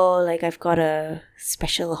 oh, like, I've got a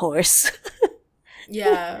special horse.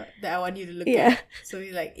 That I want you to look at. So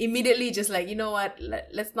he like immediately just like, you know what,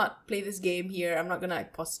 let's not play this game here. I'm not gonna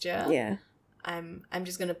like posture. I'm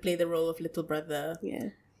just gonna play the role of little brother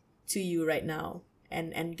to you right now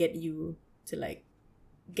and get you to like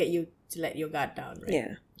get you to let your guard down, right?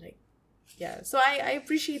 Yeah. Like, yeah. So I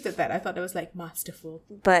appreciated that. I thought it was like masterful.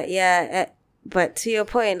 But yeah, but to your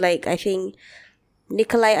point, like, I think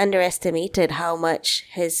Nikolai underestimated how much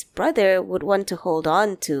his brother would want to hold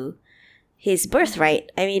on to his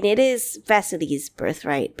birthright. I mean, it is Vasily's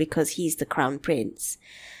birthright because he's the crown prince.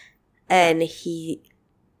 And I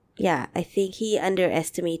think he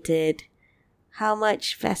underestimated how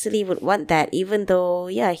much Vasily would want that, even though,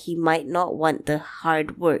 he might not want the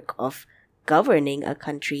hard work of governing a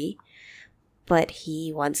country, but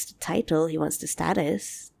he wants the title, he wants the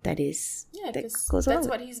status that goes that's on.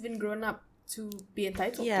 what he's been grown up to be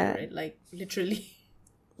entitled to, right? Like, literally.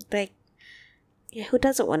 Like, who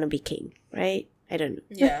doesn't want to be king, right? I don't know.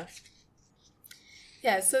 Yeah.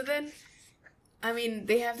 Yeah, so then, I mean,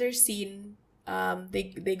 they have their scene.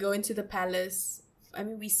 They go into the palace. I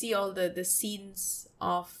mean, we see all the scenes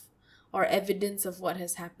of, or evidence of what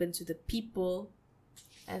has happened to the people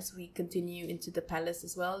as we continue into the palace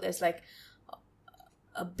as well. There's like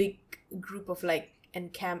a big group of like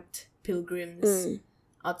encamped pilgrims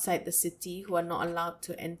outside the city who are not allowed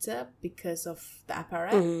to enter because of the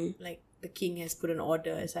apparat. Like, the king has put an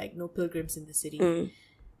order. It's like, no pilgrims in the city.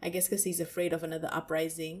 I guess because he's afraid of another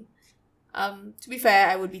uprising. To be fair,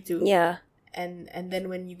 I would be too. Yeah. And then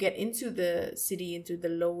when you get into the city, into the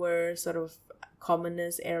lower sort of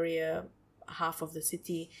commoners area, half of the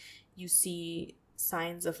city, you see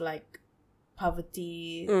signs of like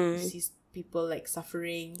poverty. You see people like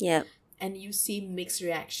suffering. Yeah. And you see mixed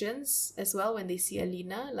reactions as well when they see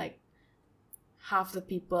Alina. Like, half the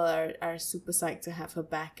people are super psyched to have her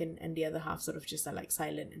back, and the other half sort of just are like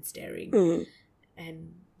silent and staring.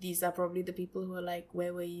 And these are probably the people who are like,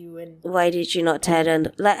 where were you? And why did you not tell them?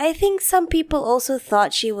 Like, I think some people also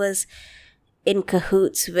thought she was in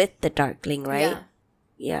cahoots with the Darkling, right?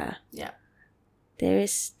 Yeah. There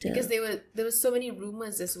is still... Because there was so many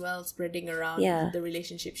rumors as well spreading around the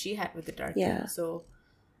relationship she had with the Darkling. Yeah. So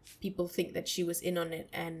people think that she was in on it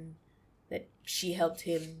and that she helped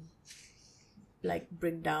him like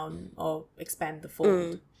bring down or expand the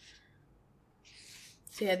fold.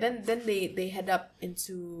 So yeah, then they head up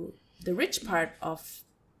into the rich part of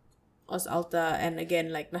Os-Alta, and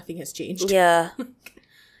again, like, nothing has changed. Yeah.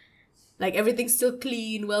 Like, everything's still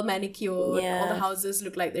clean, well manicured. Yeah. All the houses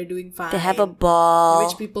look like they're doing fine. They have a ball. The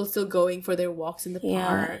rich people still going for their walks in the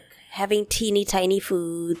park. Having teeny tiny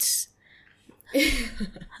foods.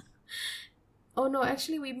 Oh no,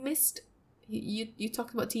 actually we missed... You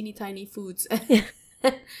talked about teeny tiny foods.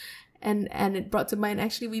 and it brought to mind,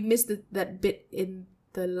 actually, we missed that bit in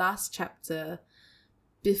the last chapter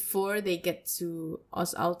before they get to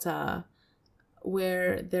Os-Alta,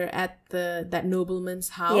 where they're at that nobleman's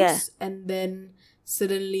house, and then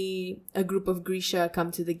suddenly a group of Grisha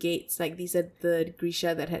come to the gates. Like, these are the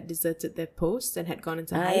Grisha that had deserted their post and had gone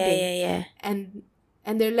into hiding. And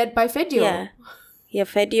they're led by Fedior. Yeah,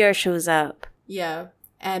 Fedior shows up. Yeah,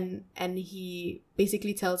 and he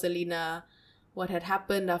basically tells Alina what had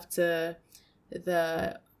happened after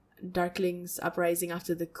the Darklings uprising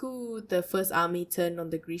after the coup. The first army turned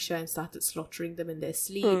on the Grisha and started slaughtering them in their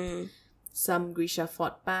sleep. Some Grisha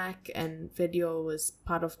fought back, and Fedior was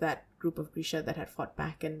part of that group of Grisha that had fought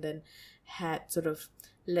back and then had sort of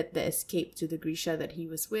led the escape to the Grisha that he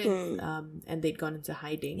was with, and they'd gone into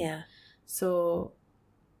hiding. Yeah. So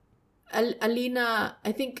Alina,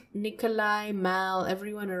 I think Nikolai, Mal,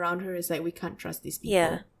 everyone around her is like, we can't trust these people.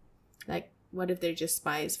 Yeah. Like, what if they're just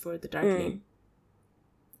spies for the Darkling?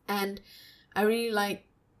 And I really like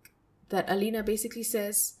that Alina basically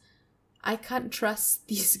says, I can't trust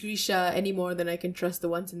these Grisha any more than I can trust the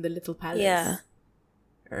ones in the little palace. Yeah.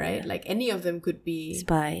 Right? Yeah. Like, any of them could be...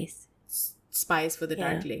 Spies for the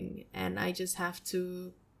Darkling. And I just have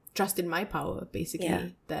to trust in my power,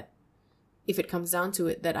 basically. That if it comes down to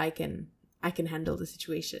it, that I can handle the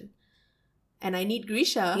situation. And I need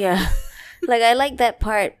Grisha. Yeah. Like, I like that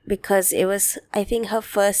part because it was, I think, her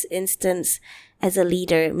first instance as a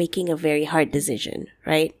leader making a very hard decision,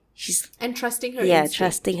 right? And trusting her instinct.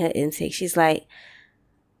 Trusting her instinct. She's like,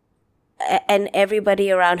 and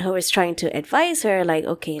everybody around her was trying to advise her, like,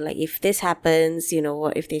 okay, like, if this happens,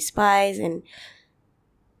 what if they spies? And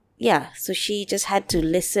so she just had to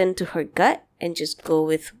listen to her gut and just go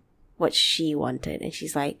with what she wanted. And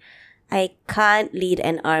she's like, I can't lead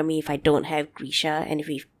an army if I don't have Grisha, and if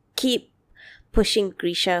we keep pushing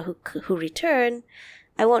Grisha who return,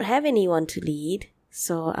 I won't have anyone to lead,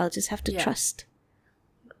 so I'll just have to trust.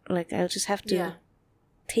 Like, I'll just have to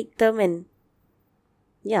take them and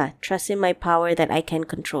trust in my power that I can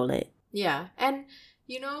control it. Yeah. And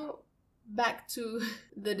back to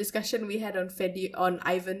the discussion we had on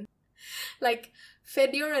Ivan, Like,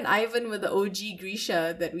 Fedor and Ivan were the OG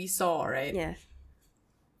Grisha that we saw, right? Yeah.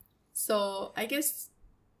 So, I guess,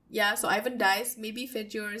 yeah, so Ivan dies. Maybe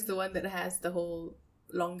Fedor is the one that has the whole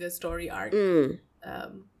longer story arc.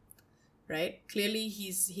 Right? Clearly,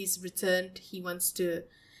 he's returned.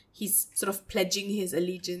 He's sort of pledging his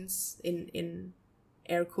allegiance in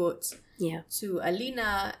air quotes to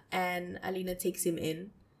Alina, and Alina takes him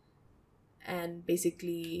in and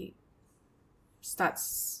basically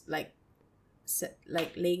starts like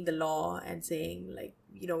laying the law and saying, like,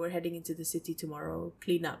 you know, we're heading into the city tomorrow,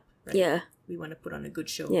 clean up, right? Yeah. We want to put on a good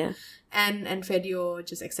show. Yeah. And Fedor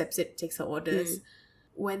just accepts it, takes her orders.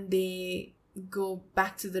 When they go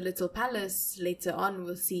back to the little palace later on,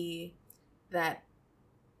 we'll see that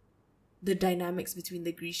the dynamics between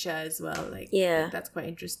the Grisha as well, like, that's quite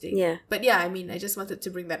interesting. Yeah. But yeah, I mean, I just wanted to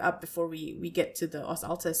bring that up before we get to the Os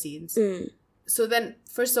Alta scenes. So then,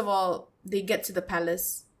 first of all, they get to the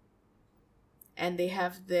palace and they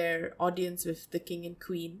have their audience with the king and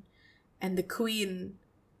queen. And the queen,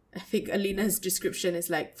 I think Alina's description is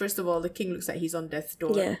like, first of all, the king looks like he's on death's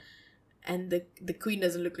door. Yeah. And the queen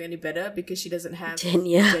doesn't look any better because she doesn't have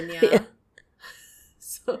Genya. Yeah.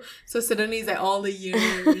 So suddenly it's like all the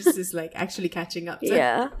years is like actually catching up to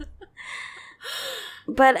Yeah.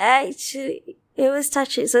 But actually, it was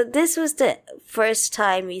touching. So this was the first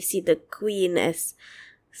time we see the queen as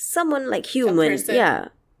someone like human. Yeah.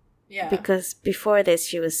 Yeah. Because before this,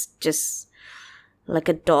 she was just like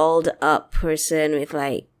a dolled up person with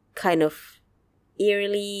like kind of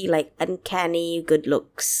eerily like uncanny good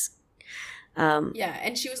looks. Yeah,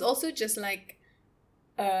 and she was also just like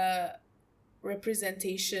a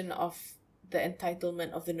representation of the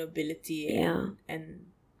entitlement of the nobility and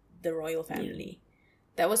the royal family.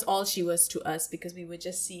 That was all she was to us, because we were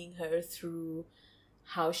just seeing her through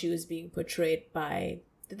how she was being portrayed by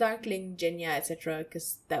the Darkling, Genya, etc.,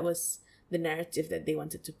 because that was the narrative that they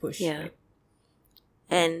wanted to push. Yeah. Right?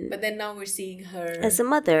 And but then now we're seeing her as a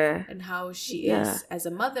mother and how she is as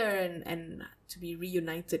a mother, and to be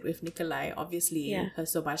reunited with Nikolai, obviously her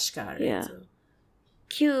Sobashka, right? Yeah. So,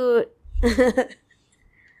 cute.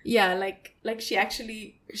 yeah, like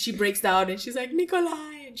she breaks down and she's like,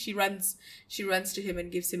 Nikolai, and she runs to him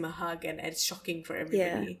and gives him a hug, and it's shocking for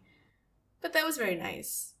everybody. Yeah. But that was very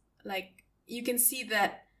nice. Like, you can see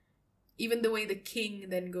that even the way the king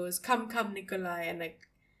then goes, come Nikolai, and like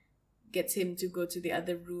gets him to go to the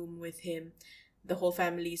other room with him. The whole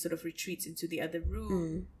family sort of retreats into the other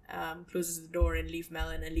room, closes the door, and leave Mel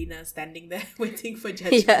and Alina standing there waiting for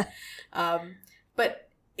judgment. Yeah. But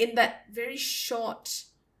in that very short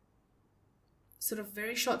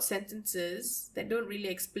sentences that don't really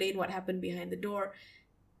explain what happened behind the door,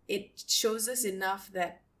 it shows us enough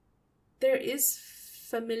that there is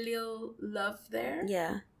familial love there.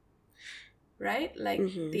 Yeah. Right? Like,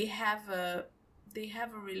 they have a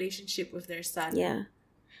relationship with their son. Yeah.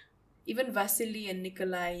 Even Vasily and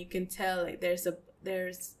Nikolai, you can tell like there's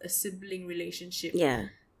a sibling relationship. Yeah.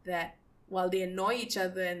 That while they annoy each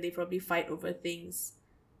other and they probably fight over things,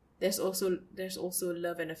 there's also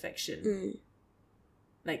love and affection.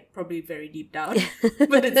 Like, probably very deep down,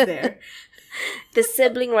 but it's there. The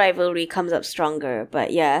sibling rivalry comes up stronger,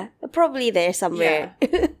 but yeah, probably there somewhere.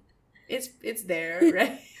 Yeah. It's there,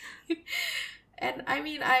 right? And I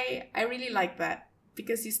mean, I really like that,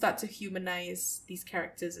 because you start to humanize these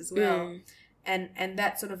characters as well. And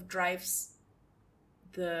that sort of drives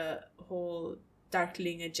the whole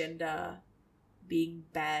Darkling agenda being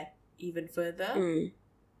bad even further.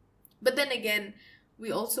 But then again,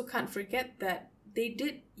 we also can't forget that they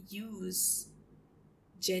did use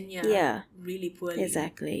Genya really poorly.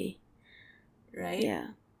 Exactly. Right? Yeah.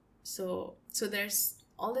 So there's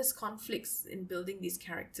all these conflicts in building these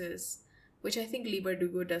characters, which I think Leigh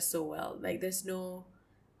Bardugo does so well. Like, there's no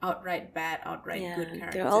outright bad, outright good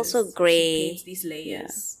characters. They're also gray. She paints these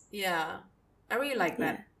layers. Yeah. I really like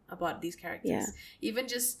that about these characters. Yeah. Even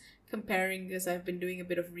just comparing, because I've been doing a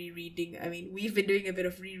bit of rereading. I mean, we've been doing a bit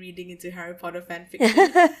of rereading into Harry Potter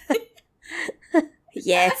fanfiction.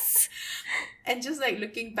 Yes. And just like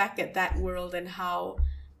looking back at that world and how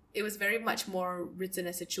it was very much more written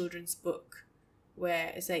as a children's book,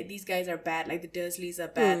 where it's like, these guys are bad, like the Dursleys are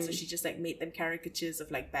bad, so she just like made them caricatures of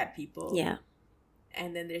like bad people. Yeah.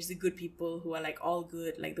 And then there's the good people who are like all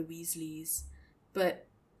good, like the Weasleys. But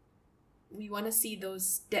we want to see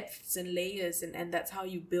those depths and layers, and that's how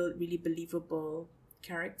you build really believable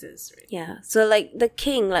characters, right? Yeah. So like the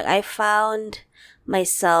king, like I found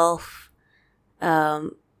myself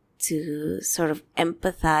to sort of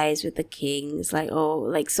empathize with the king. It's like, oh,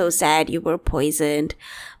 like, so sad you were poisoned.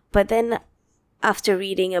 But then after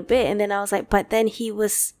reading a bit, and then I was like, but then he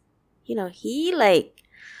was, he like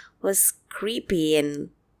was creepy and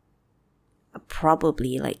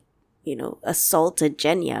probably like, assaulted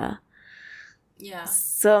Genya. Yeah.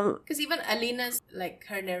 So Because even Alina's, like,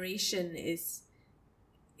 her narration it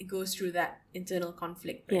goes through that internal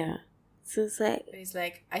conflict. Right? yeah. So It's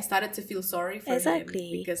like, I started to feel sorry for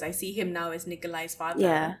Exactly. him because I see him now as Nikolai's father.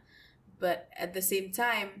 Yeah. But at the same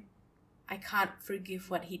time, I can't forgive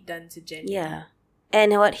what he'd done to Genya. Yeah.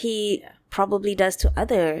 And what he Yeah. probably does to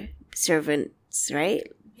other servants, right?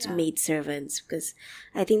 To Yeah. maid servants, because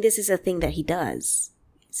I think this is a thing that he does.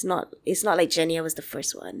 It's not like Genya was the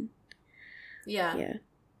first one. Yeah. Yeah.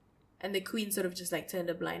 And the queen sort of just like turned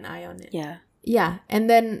a blind eye on it. Yeah. Yeah. And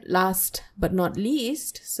then last but not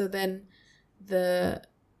least, so then at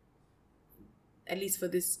least for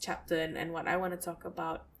this chapter and what I want to talk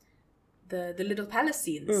about, the little palace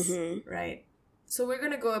scenes, Mhm. right? So we're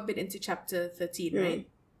going to go a bit into chapter 13, Mm. right?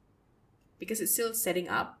 Because it's still setting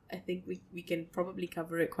up. I think we can probably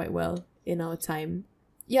cover it quite well in our time.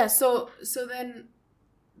 Yeah, so then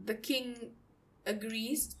the king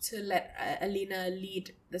agrees to let Alina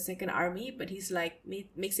lead the second army, but he's like,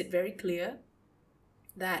 makes it very clear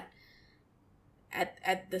that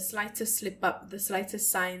at the slightest slip up, the slightest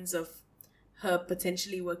signs of her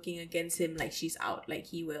potentially working against him, like she's out, like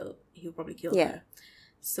he'll probably kill Yeah. her.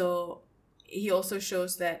 So he also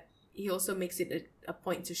makes it a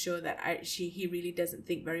point to show that he really doesn't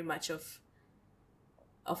think very much of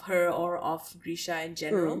her or of Grisha in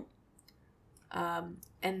general.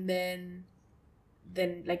 And then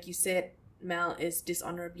like you said, Mal is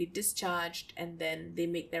dishonorably discharged, and then they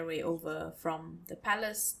make their way over from the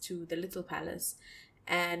palace to the little palace.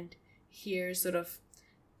 And here sort of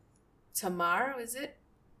Tamar, is it?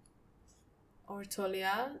 Or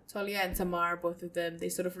Tolia and Tamar, both of them, they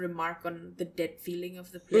sort of remark on the dead feeling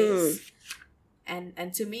of the place.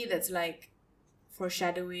 And to me, that's like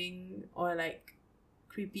foreshadowing or like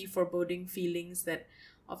creepy, foreboding feelings that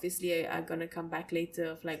obviously are gonna come back later,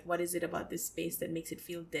 of like, what is it about this space that makes it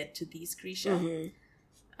feel dead to these Grisha?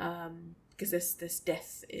 Mm-hmm. Because there's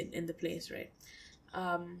death in the place, right?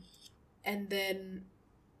 And then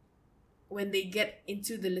when they get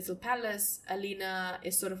into the little palace, Alina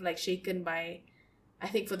is sort of like shaken by, I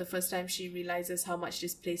think for the first time she realizes how much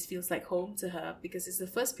this place feels like home to her, because it's the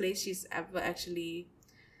first place she's ever actually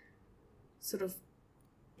sort of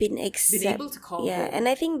been able to call home. And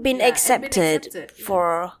I think been Yeah, and accepted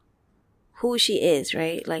for who she is,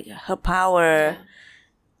 right? Like her power.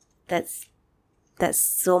 Yeah. That's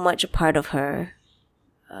so much a part of her.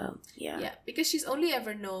 Yeah, because she's only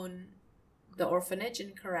ever known the orphanage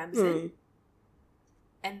in Karamzin.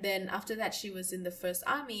 And then after that, she was in the First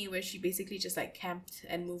Army, where she basically just like camped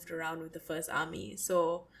and moved around with the First Army.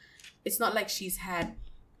 So it's not like she's had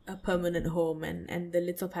a permanent home, and the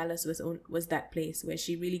little palace was that place where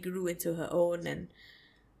she really grew into her own and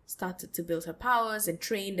started to build her powers and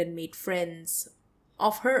trained and made friends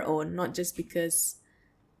of her own, not just because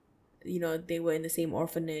they were in the same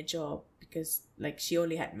orphanage or because like she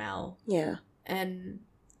only had Mal. Yeah. And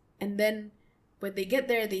then when they get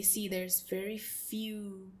there, they see there's very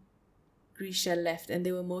few Grisha left, and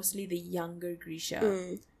they were mostly the younger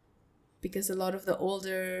Grisha, because a lot of the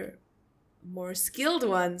older, more skilled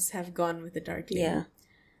ones have gone with the Darkling. Yeah.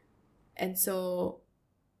 And so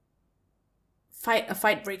a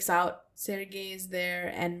fight breaks out. Sergei is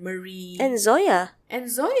there, and Marie And Zoya.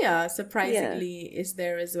 surprisingly is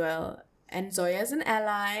there as well. And Zoya's an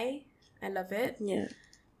ally. I love it. Yeah.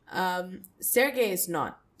 Sergei is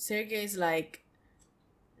not. Sergei is like,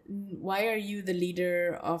 why are you the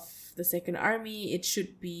leader of the second army? It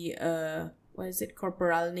should be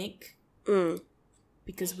Korporalnik,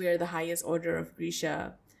 because we are the highest order of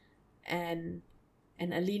Grisha. And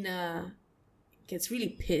Alina gets really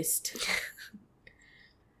pissed.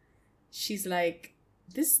 She's like,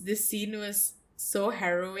 this scene was so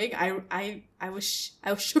harrowing. I was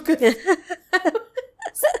shook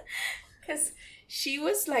because she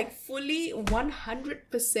was like fully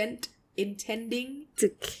 100% intending to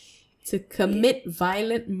commit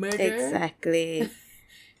violent murder. Exactly.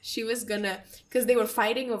 She was gonna, because they were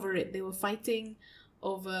fighting over it. They were fighting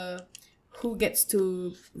over who gets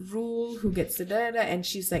to rule, who gets to da-da-da. And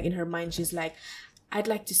she's like, in her mind, she's like, I'd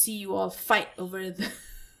like to see you all fight over the...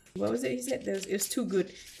 What was it he said? It was too good.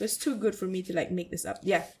 It was too good for me to like make this up.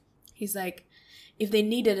 Yeah. He's like, if they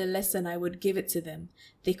needed a lesson, I would give it to them.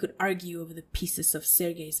 They could argue over the pieces of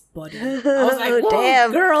Sergei's body. I was like, whoa,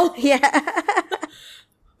 damn, girl. Yeah.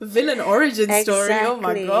 Villain origin story. Oh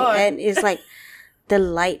my god. And it's like, the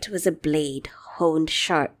light was a blade honed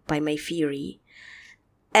sharp by my fury.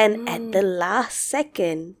 And at the last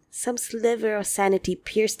second, some sliver of sanity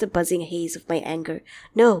pierced the buzzing haze of my anger.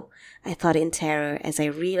 No, I thought in terror as I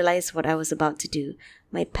realized what I was about to do.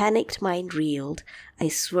 My panicked mind reeled. I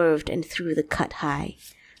swerved and threw the cut high.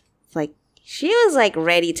 Like, she was like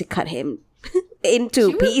ready to cut him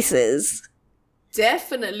into pieces.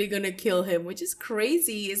 Definitely gonna kill him, which is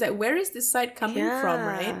crazy. Is that where is this side coming from,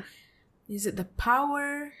 right? Is it the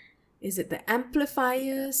power? Is it the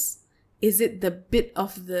amplifiers? Is it the bit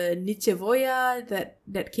of the Nichevoya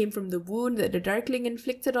that came from the wound that the Darkling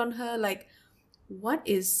inflicted on her? Like, what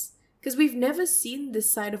is... Because we've never seen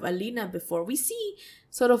this side of Alina before. We see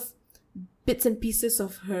sort of bits and pieces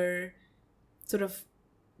of her sort of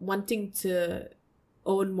wanting to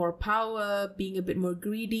own more power, being a bit more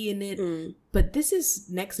greedy in it. But this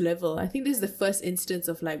is next level. I think this is the first instance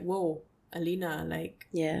of like, whoa, Alina, like...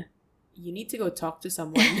 Yeah. You need to go talk to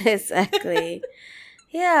someone. Exactly.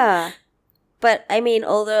 Yeah. But, I mean,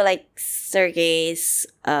 although, like, Sergei's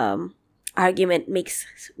argument makes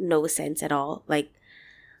no sense at all. Like,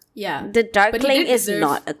 yeah, the Darkling is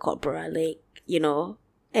not a Cobra. Like, you know,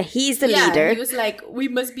 he's the leader. He was like, we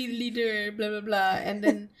must be the leader, blah, blah, blah. And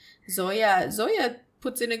then Zoya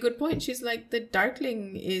puts in a good point. She's like, the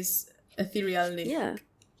Darkling is ethereal Nick. Yeah.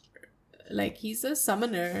 Like, he's a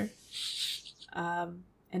summoner.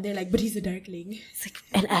 And they're like, but he's a Darkling. It's like,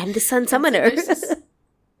 and I'm the Sun Summoner.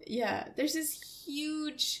 There's this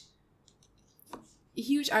huge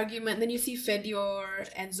argument. Then you see Fedior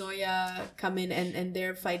and Zoya come in and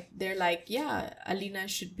they're like, yeah, Alina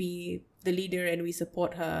should be the leader and we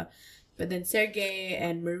support her. But then Sergei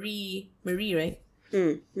and Marie, right?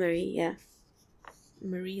 Marie, yeah.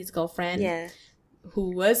 Marie, his girlfriend, yeah,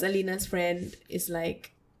 who was Alina's friend, is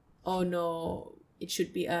like, oh no, it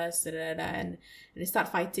should be us, and they start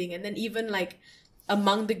fighting. And then even like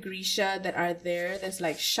among the Grisha that are there's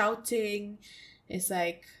like shouting. It's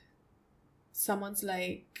like someone's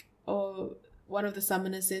like, oh, one of the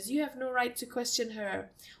summoners says, you have no right to question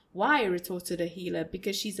her. Why? Retorted a healer.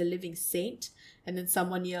 Because she's a living saint. And then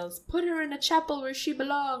someone yells, put her in a chapel where she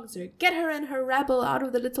belongs, or get her and her rabble out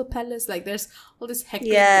of the little palace. Like there's all this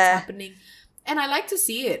heckling that's happening. And I like to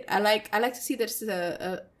see it. I like to see that it's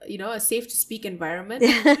a safe to speak environment.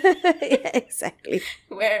 Yeah, exactly.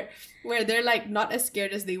 Where they're like not as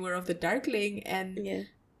scared as they were of the Darkling, and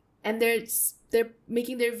they're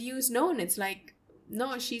making their views known. It's like,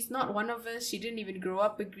 no, she's not one of us. She didn't even grow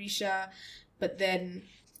up with Grisha. But then,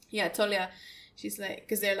 Tolia, she's like,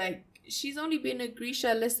 because they're like, she's only been a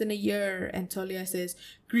Grisha less than a year, and Tolia says,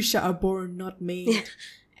 Grisha are born, not made.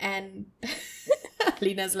 And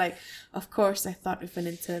Alina's like, of course, I thought with an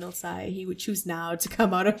internal sigh he would choose now to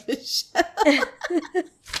come out of his shell.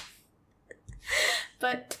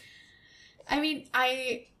 But I mean,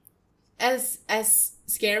 as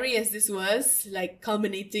scary as this was, like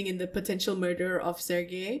culminating in the potential murder of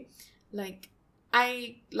Sergei, like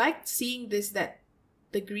I liked seeing this, that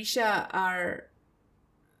the Grisha are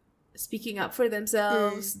speaking up for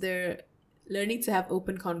themselves. They're learning to have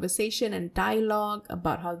open conversation and dialogue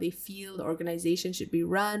about how they feel the organization should be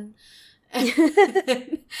run.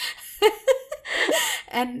 And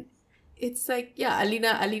it's like,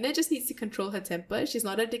 Alina just needs to control her temper. She's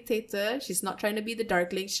not a dictator. She's not trying to be the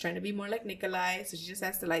Darkling. She's trying to be more like Nikolai. So she just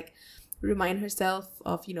has to like remind herself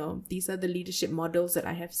of, these are the leadership models that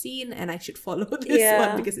I have seen and I should follow this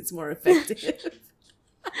one because it's more effective.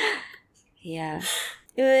 Yeah.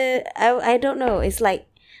 I don't know. It's like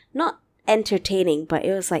not entertaining, but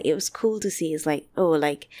it was cool to see. It's like,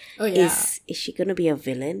 is she gonna be a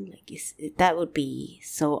villain? Like, that would be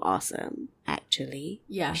so awesome, actually.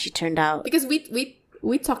 Yeah, if she turned out, because we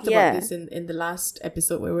talked about this in the last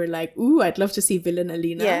episode where we're like, ooh, I'd love to see villain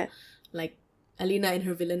Alina, like Alina in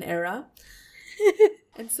her villain era.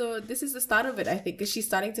 And so this is the start of it, I think, because she's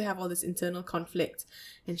starting to have all this internal conflict,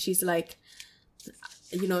 and she's like,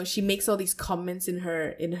 she makes all these comments in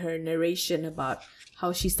her narration about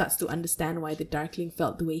how she starts to understand why the Darkling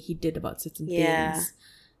felt the way he did about certain things.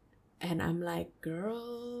 And I'm like,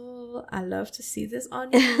 girl, I love to see this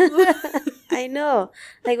on you. I know.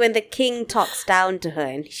 Like when the king talks down to her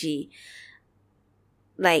and she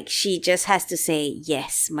just has to say,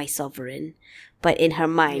 yes, my sovereign. But in her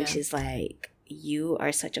mind, she's like, you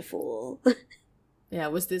are such a fool. Yeah,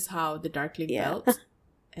 was this how the Darkling felt?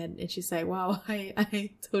 And she's like, wow, I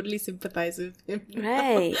totally sympathize with him.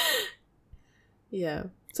 Right. Yeah.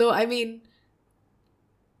 So, I mean,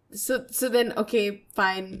 so then, okay,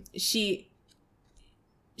 fine. She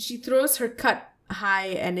throws her cut high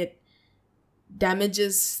and it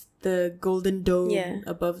damages the golden dome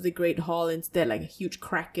above the Great Hall instead, like a huge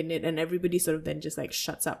crack in it. And everybody sort of then just like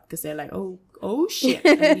shuts up because they're like, oh shit,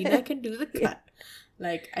 Alina can do the cut.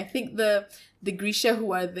 Like, I think the Grisha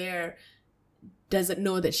who are there doesn't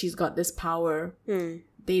know that she's got this power.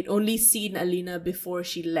 They'd only seen Alina before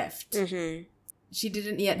she left. She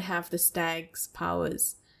didn't yet have the stag's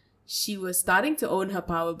powers. She was starting to own her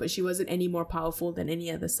power, but she wasn't any more powerful than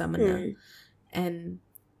any other summoner. And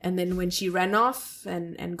then when she ran off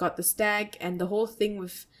and got the stag, and the whole thing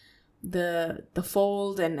with the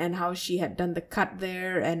fold and how she had done the cut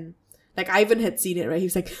there, and like Ivan had seen it, right? He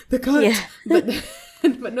was like, the cut! Yeah.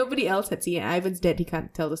 But nobody else had seen it. Ivan's dead. He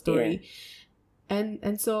can't tell the story. Yeah.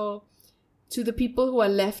 And so to the people who are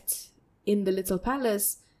left in the little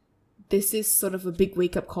palace, this is sort of a big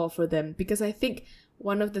wake-up call for them, because I think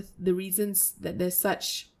one of the reasons that there's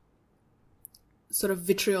such sort of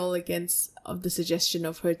vitriol against of the suggestion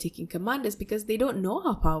of her taking command is because they don't know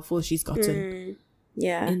how powerful she's gotten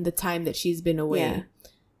in the time that she's been away. Yeah.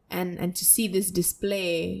 And to see this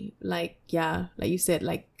display, like you said,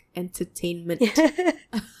 like entertainment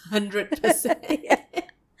 100%.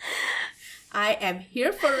 I am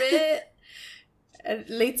here for it. And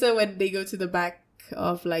later when they go to the back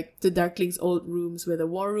of like the Darkling's old rooms where the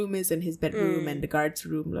war room is and his bedroom and the guard's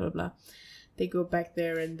room, blah blah blah, they go back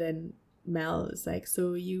there, and then Mal is like,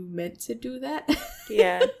 so you meant to do that?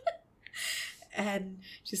 Yeah. And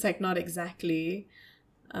she's like, not exactly.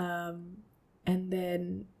 And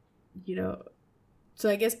then, so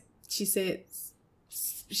I guess she says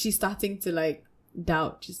she's starting to like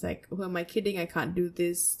doubt. She's like, who am I kidding? I can't do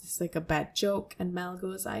this. This is like a bad joke. And Mal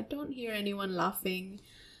goes, I don't hear anyone laughing.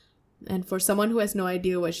 And for someone who has no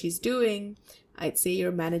idea what she's doing, I'd say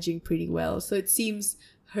you're managing pretty well. So it seems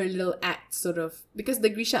her little act sort of, because the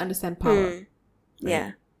Grisha understand power. Right?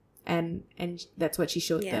 Yeah. And that's what she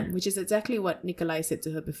showed them, which is exactly what Nikolai said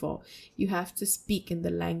to her before. You have to speak in the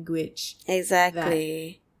language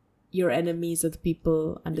that your enemies or the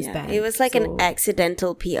people understand. Yeah. It was like an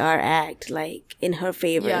accidental PR act, like in her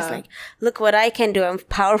favor. Yeah. It's like, look what I can do. I'm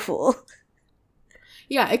powerful.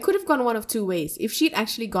 Yeah, it could have gone one of two ways. If she'd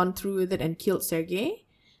actually gone through with it and killed Sergei,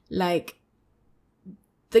 like,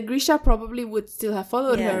 the Grisha probably would still have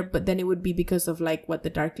followed her, but then it would be because of like what the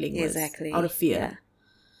Darkling was, out of fear. Yeah.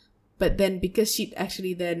 But then because she'd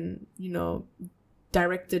actually then,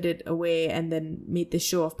 directed it away and then made the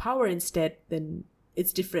show of power instead, then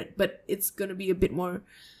it's different. But it's going to be a bit more,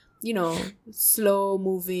 slow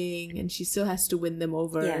moving, and she still has to win them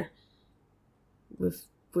over with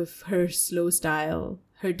her slow style,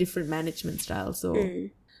 her different management style. So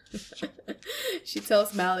she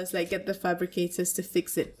tells Mal, it's like, get the fabricators to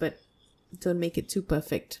fix it, but don't make it too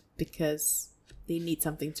perfect, because they need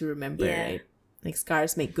something to remember, right? Like,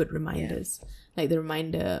 scars make good reminders. Like the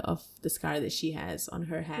reminder of the scar that she has on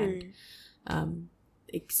her hand.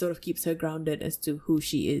 It sort of keeps her grounded as to who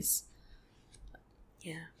she is.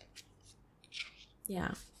 Yeah.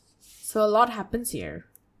 So a lot happens here.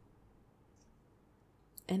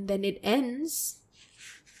 And then it ends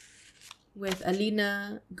with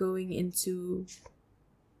Alina going into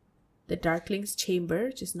the Darkling's chamber,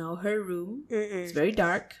 which is now her room. It's very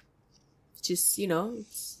dark. It's just,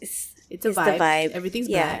 it's a vibe. The vibe. Everything's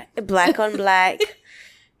black. Black on black.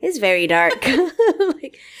 It's very dark.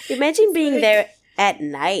 Like, imagine being there at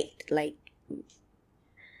night. Like,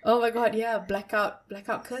 oh my god, yeah, blackout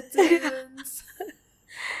curtains.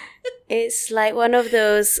 It's like one of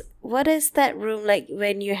those, what is that room like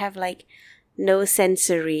when you have like no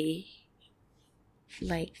sensory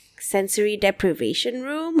deprivation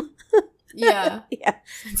room? Yeah.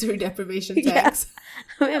 Sensory deprivation tax.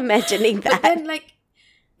 Yeah. I'm imagining that. But then, like,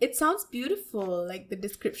 it sounds beautiful. Like, the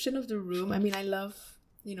description of the room. I mean, I love,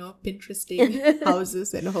 Pinteresting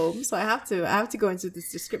houses and homes. So I have to go into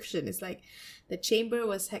this description. It's like, the chamber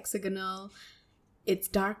was hexagonal. Its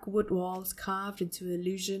dark wood walls carved into the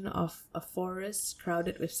illusion of a forest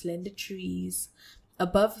crowded with slender trees.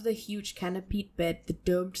 Above the huge canopied bed, the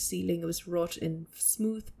domed ceiling was wrought in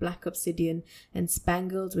smooth black obsidian and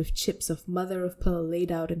spangled with chips of mother-of-pearl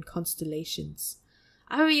laid out in constellations.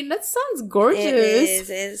 I mean, that sounds gorgeous.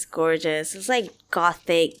 It's gorgeous. It's like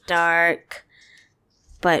gothic, dark,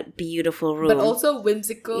 but beautiful room. But also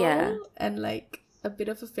whimsical and like a bit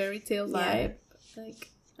of a fairy tale vibe. Like,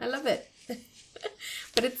 I love it.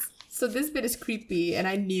 But so this bit is creepy, and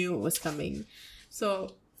I knew it was coming.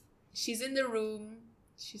 So she's in the room.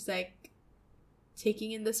 She's like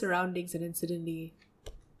taking in the surroundings, and then suddenly,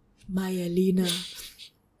 my Alina.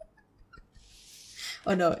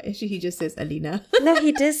 Oh no, actually he just says Alina. No,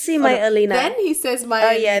 he does see my Alina. Then he says my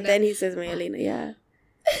Alina. Oh yeah, then he says my Alina, yeah.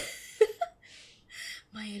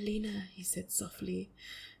 My Alina, he said softly.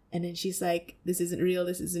 And then she's like, this isn't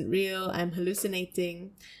real, I'm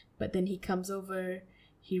hallucinating. But then he comes over,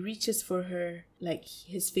 he reaches for her, like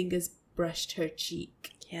his fingers brushed her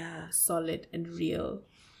cheek. Yeah. Solid and real.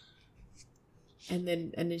 And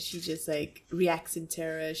then she just like reacts in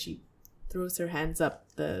terror. She throws her hands up,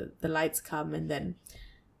 the lights come, and then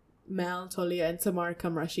Mal, Talia, and Tamar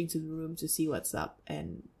come rushing to the room to see what's up,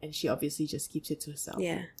 and she obviously just keeps it to herself.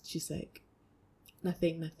 Yeah. She's like,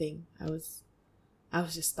 nothing. I was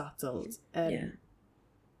just startled. And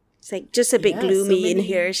it's like just a bit gloomy in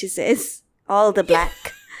here, she says. All the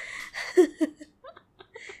black.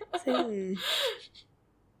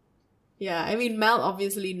 Yeah, I mean, Mal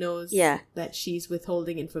obviously knows that she's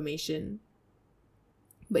withholding information,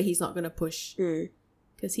 but he's not going to push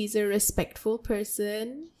because he's a respectful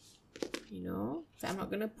person, you know. So I'm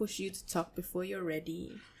not going to push you to talk before you're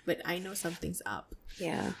ready, but I know something's up.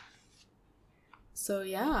 Yeah. So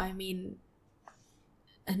yeah, I mean,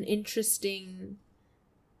 a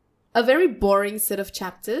very boring set of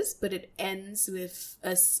chapters, but it ends with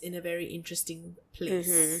us in a very interesting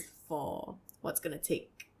place for what's going to take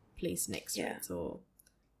place next. Yeah. Right? So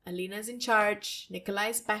Alina's in charge,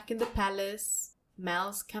 Nikolai's back in the palace,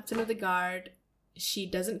 Mal's captain of the guard. She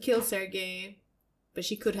doesn't kill Sergei, but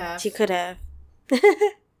she could have.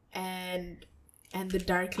 and the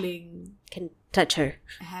Darkling can touch her.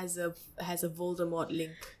 Has a Voldemort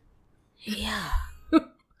link. Yeah.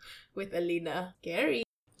 With Alina. Scary.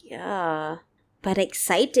 Yeah. But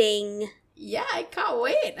exciting. Yeah, I can't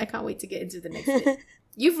wait. I can't wait to get into the next bit.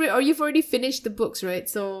 You've already finished the books, right?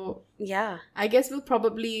 So yeah, I guess we'll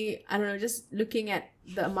probably, I don't know, just looking at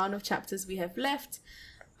the amount of chapters we have left,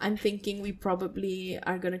 I'm thinking we probably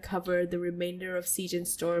are going to cover the remainder of Siege and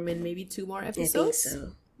Storm in maybe 2 more episodes. I think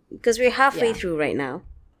so. Because we're halfway through right now,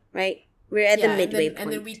 right? We're at the midway point.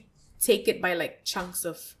 And then we take it by like chunks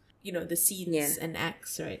of, you know, the scenes and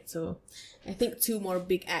acts, right? So I think 2 more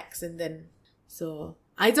big acts, and then, so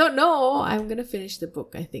I don't know. I'm going to finish the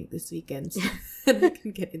book, I think, this weekend. And I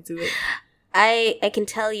can get into it. I can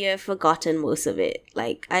tell you I've forgotten most of it.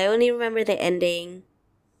 Like, I only remember the ending.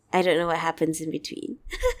 I don't know what happens in between.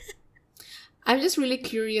 I'm just really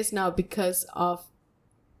curious now because of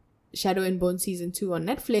Shadow and Bone Season 2 on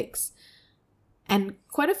Netflix. And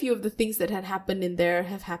quite a few of the things that had happened in there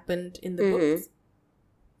have happened in the books.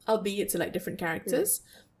 Albeit to, like, different characters.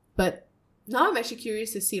 But now I'm actually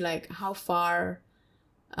curious to see, like, how far...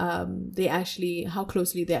 how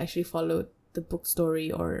closely they actually followed the book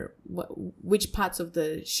story, or which parts of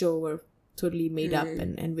the show were totally made up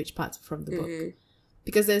and which parts from the book.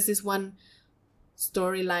 Because there's this one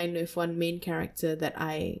storyline with one main character that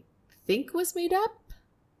I think was made up,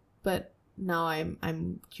 but now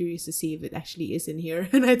I'm curious to see if it actually is in here,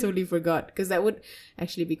 and I totally forgot, because that would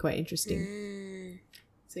actually be quite interesting.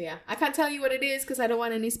 So yeah, I can't tell you what it is because I don't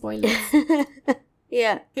want any spoilers.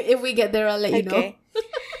 Yeah. If we get there, I'll let you know.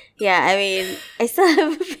 Yeah, I mean, I still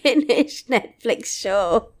haven't finished Netflix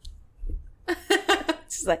show.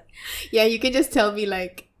 It's like, yeah, you can just tell me,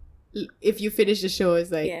 like, if you finish the show,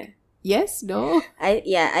 it's like, yes, no?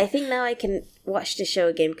 I think now I can watch the show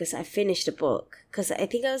again because I finished the book. Because I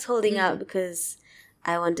think I was holding out because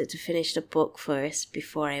I wanted to finish the book first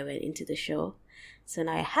before I went into the show. So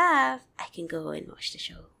now I can go and watch the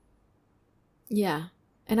show. Yeah.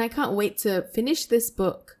 And I can't wait to finish this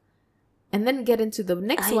book and then get into the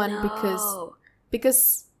next one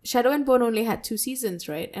because Shadow and Bone only had 2 seasons,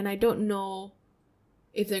 right? And I don't know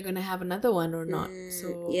if they're going to have another one or not.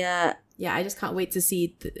 So yeah, I just can't wait to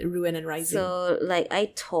see Ruin and Rising. So, like,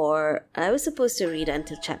 I was supposed to read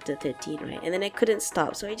until chapter 13, right? And then I couldn't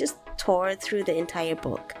stop. So I just tore through the entire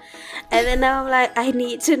book. And then now I'm like, I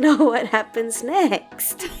need to know what happens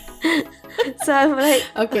next. So I'm like,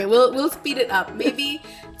 okay, we'll speed it up. Maybe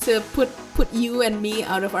to put you and me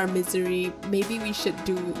out of our misery, maybe we should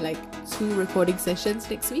do like 2 recording sessions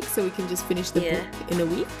next week so we can just finish the book in a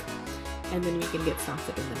week, and then we can get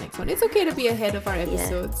started in the next one. It's okay to be ahead of our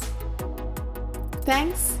episodes.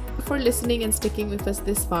 Thanks for listening and sticking with us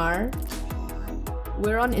this far.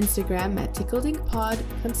 We're on Instagram at TickledInkPod.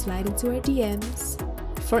 Come slide into our DMs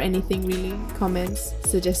for anything really, comments,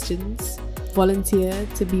 suggestions, volunteer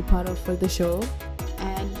to be part of for the show.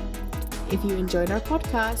 And if you enjoyed our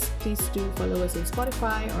podcast, please do follow us on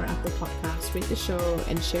Spotify or Apple Podcasts, rate the show,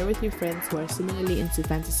 and share with your friends who are similarly into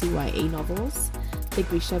fantasy YA novels, the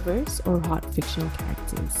Grishaverse, or hot fictional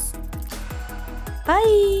characters.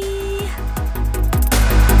 Bye!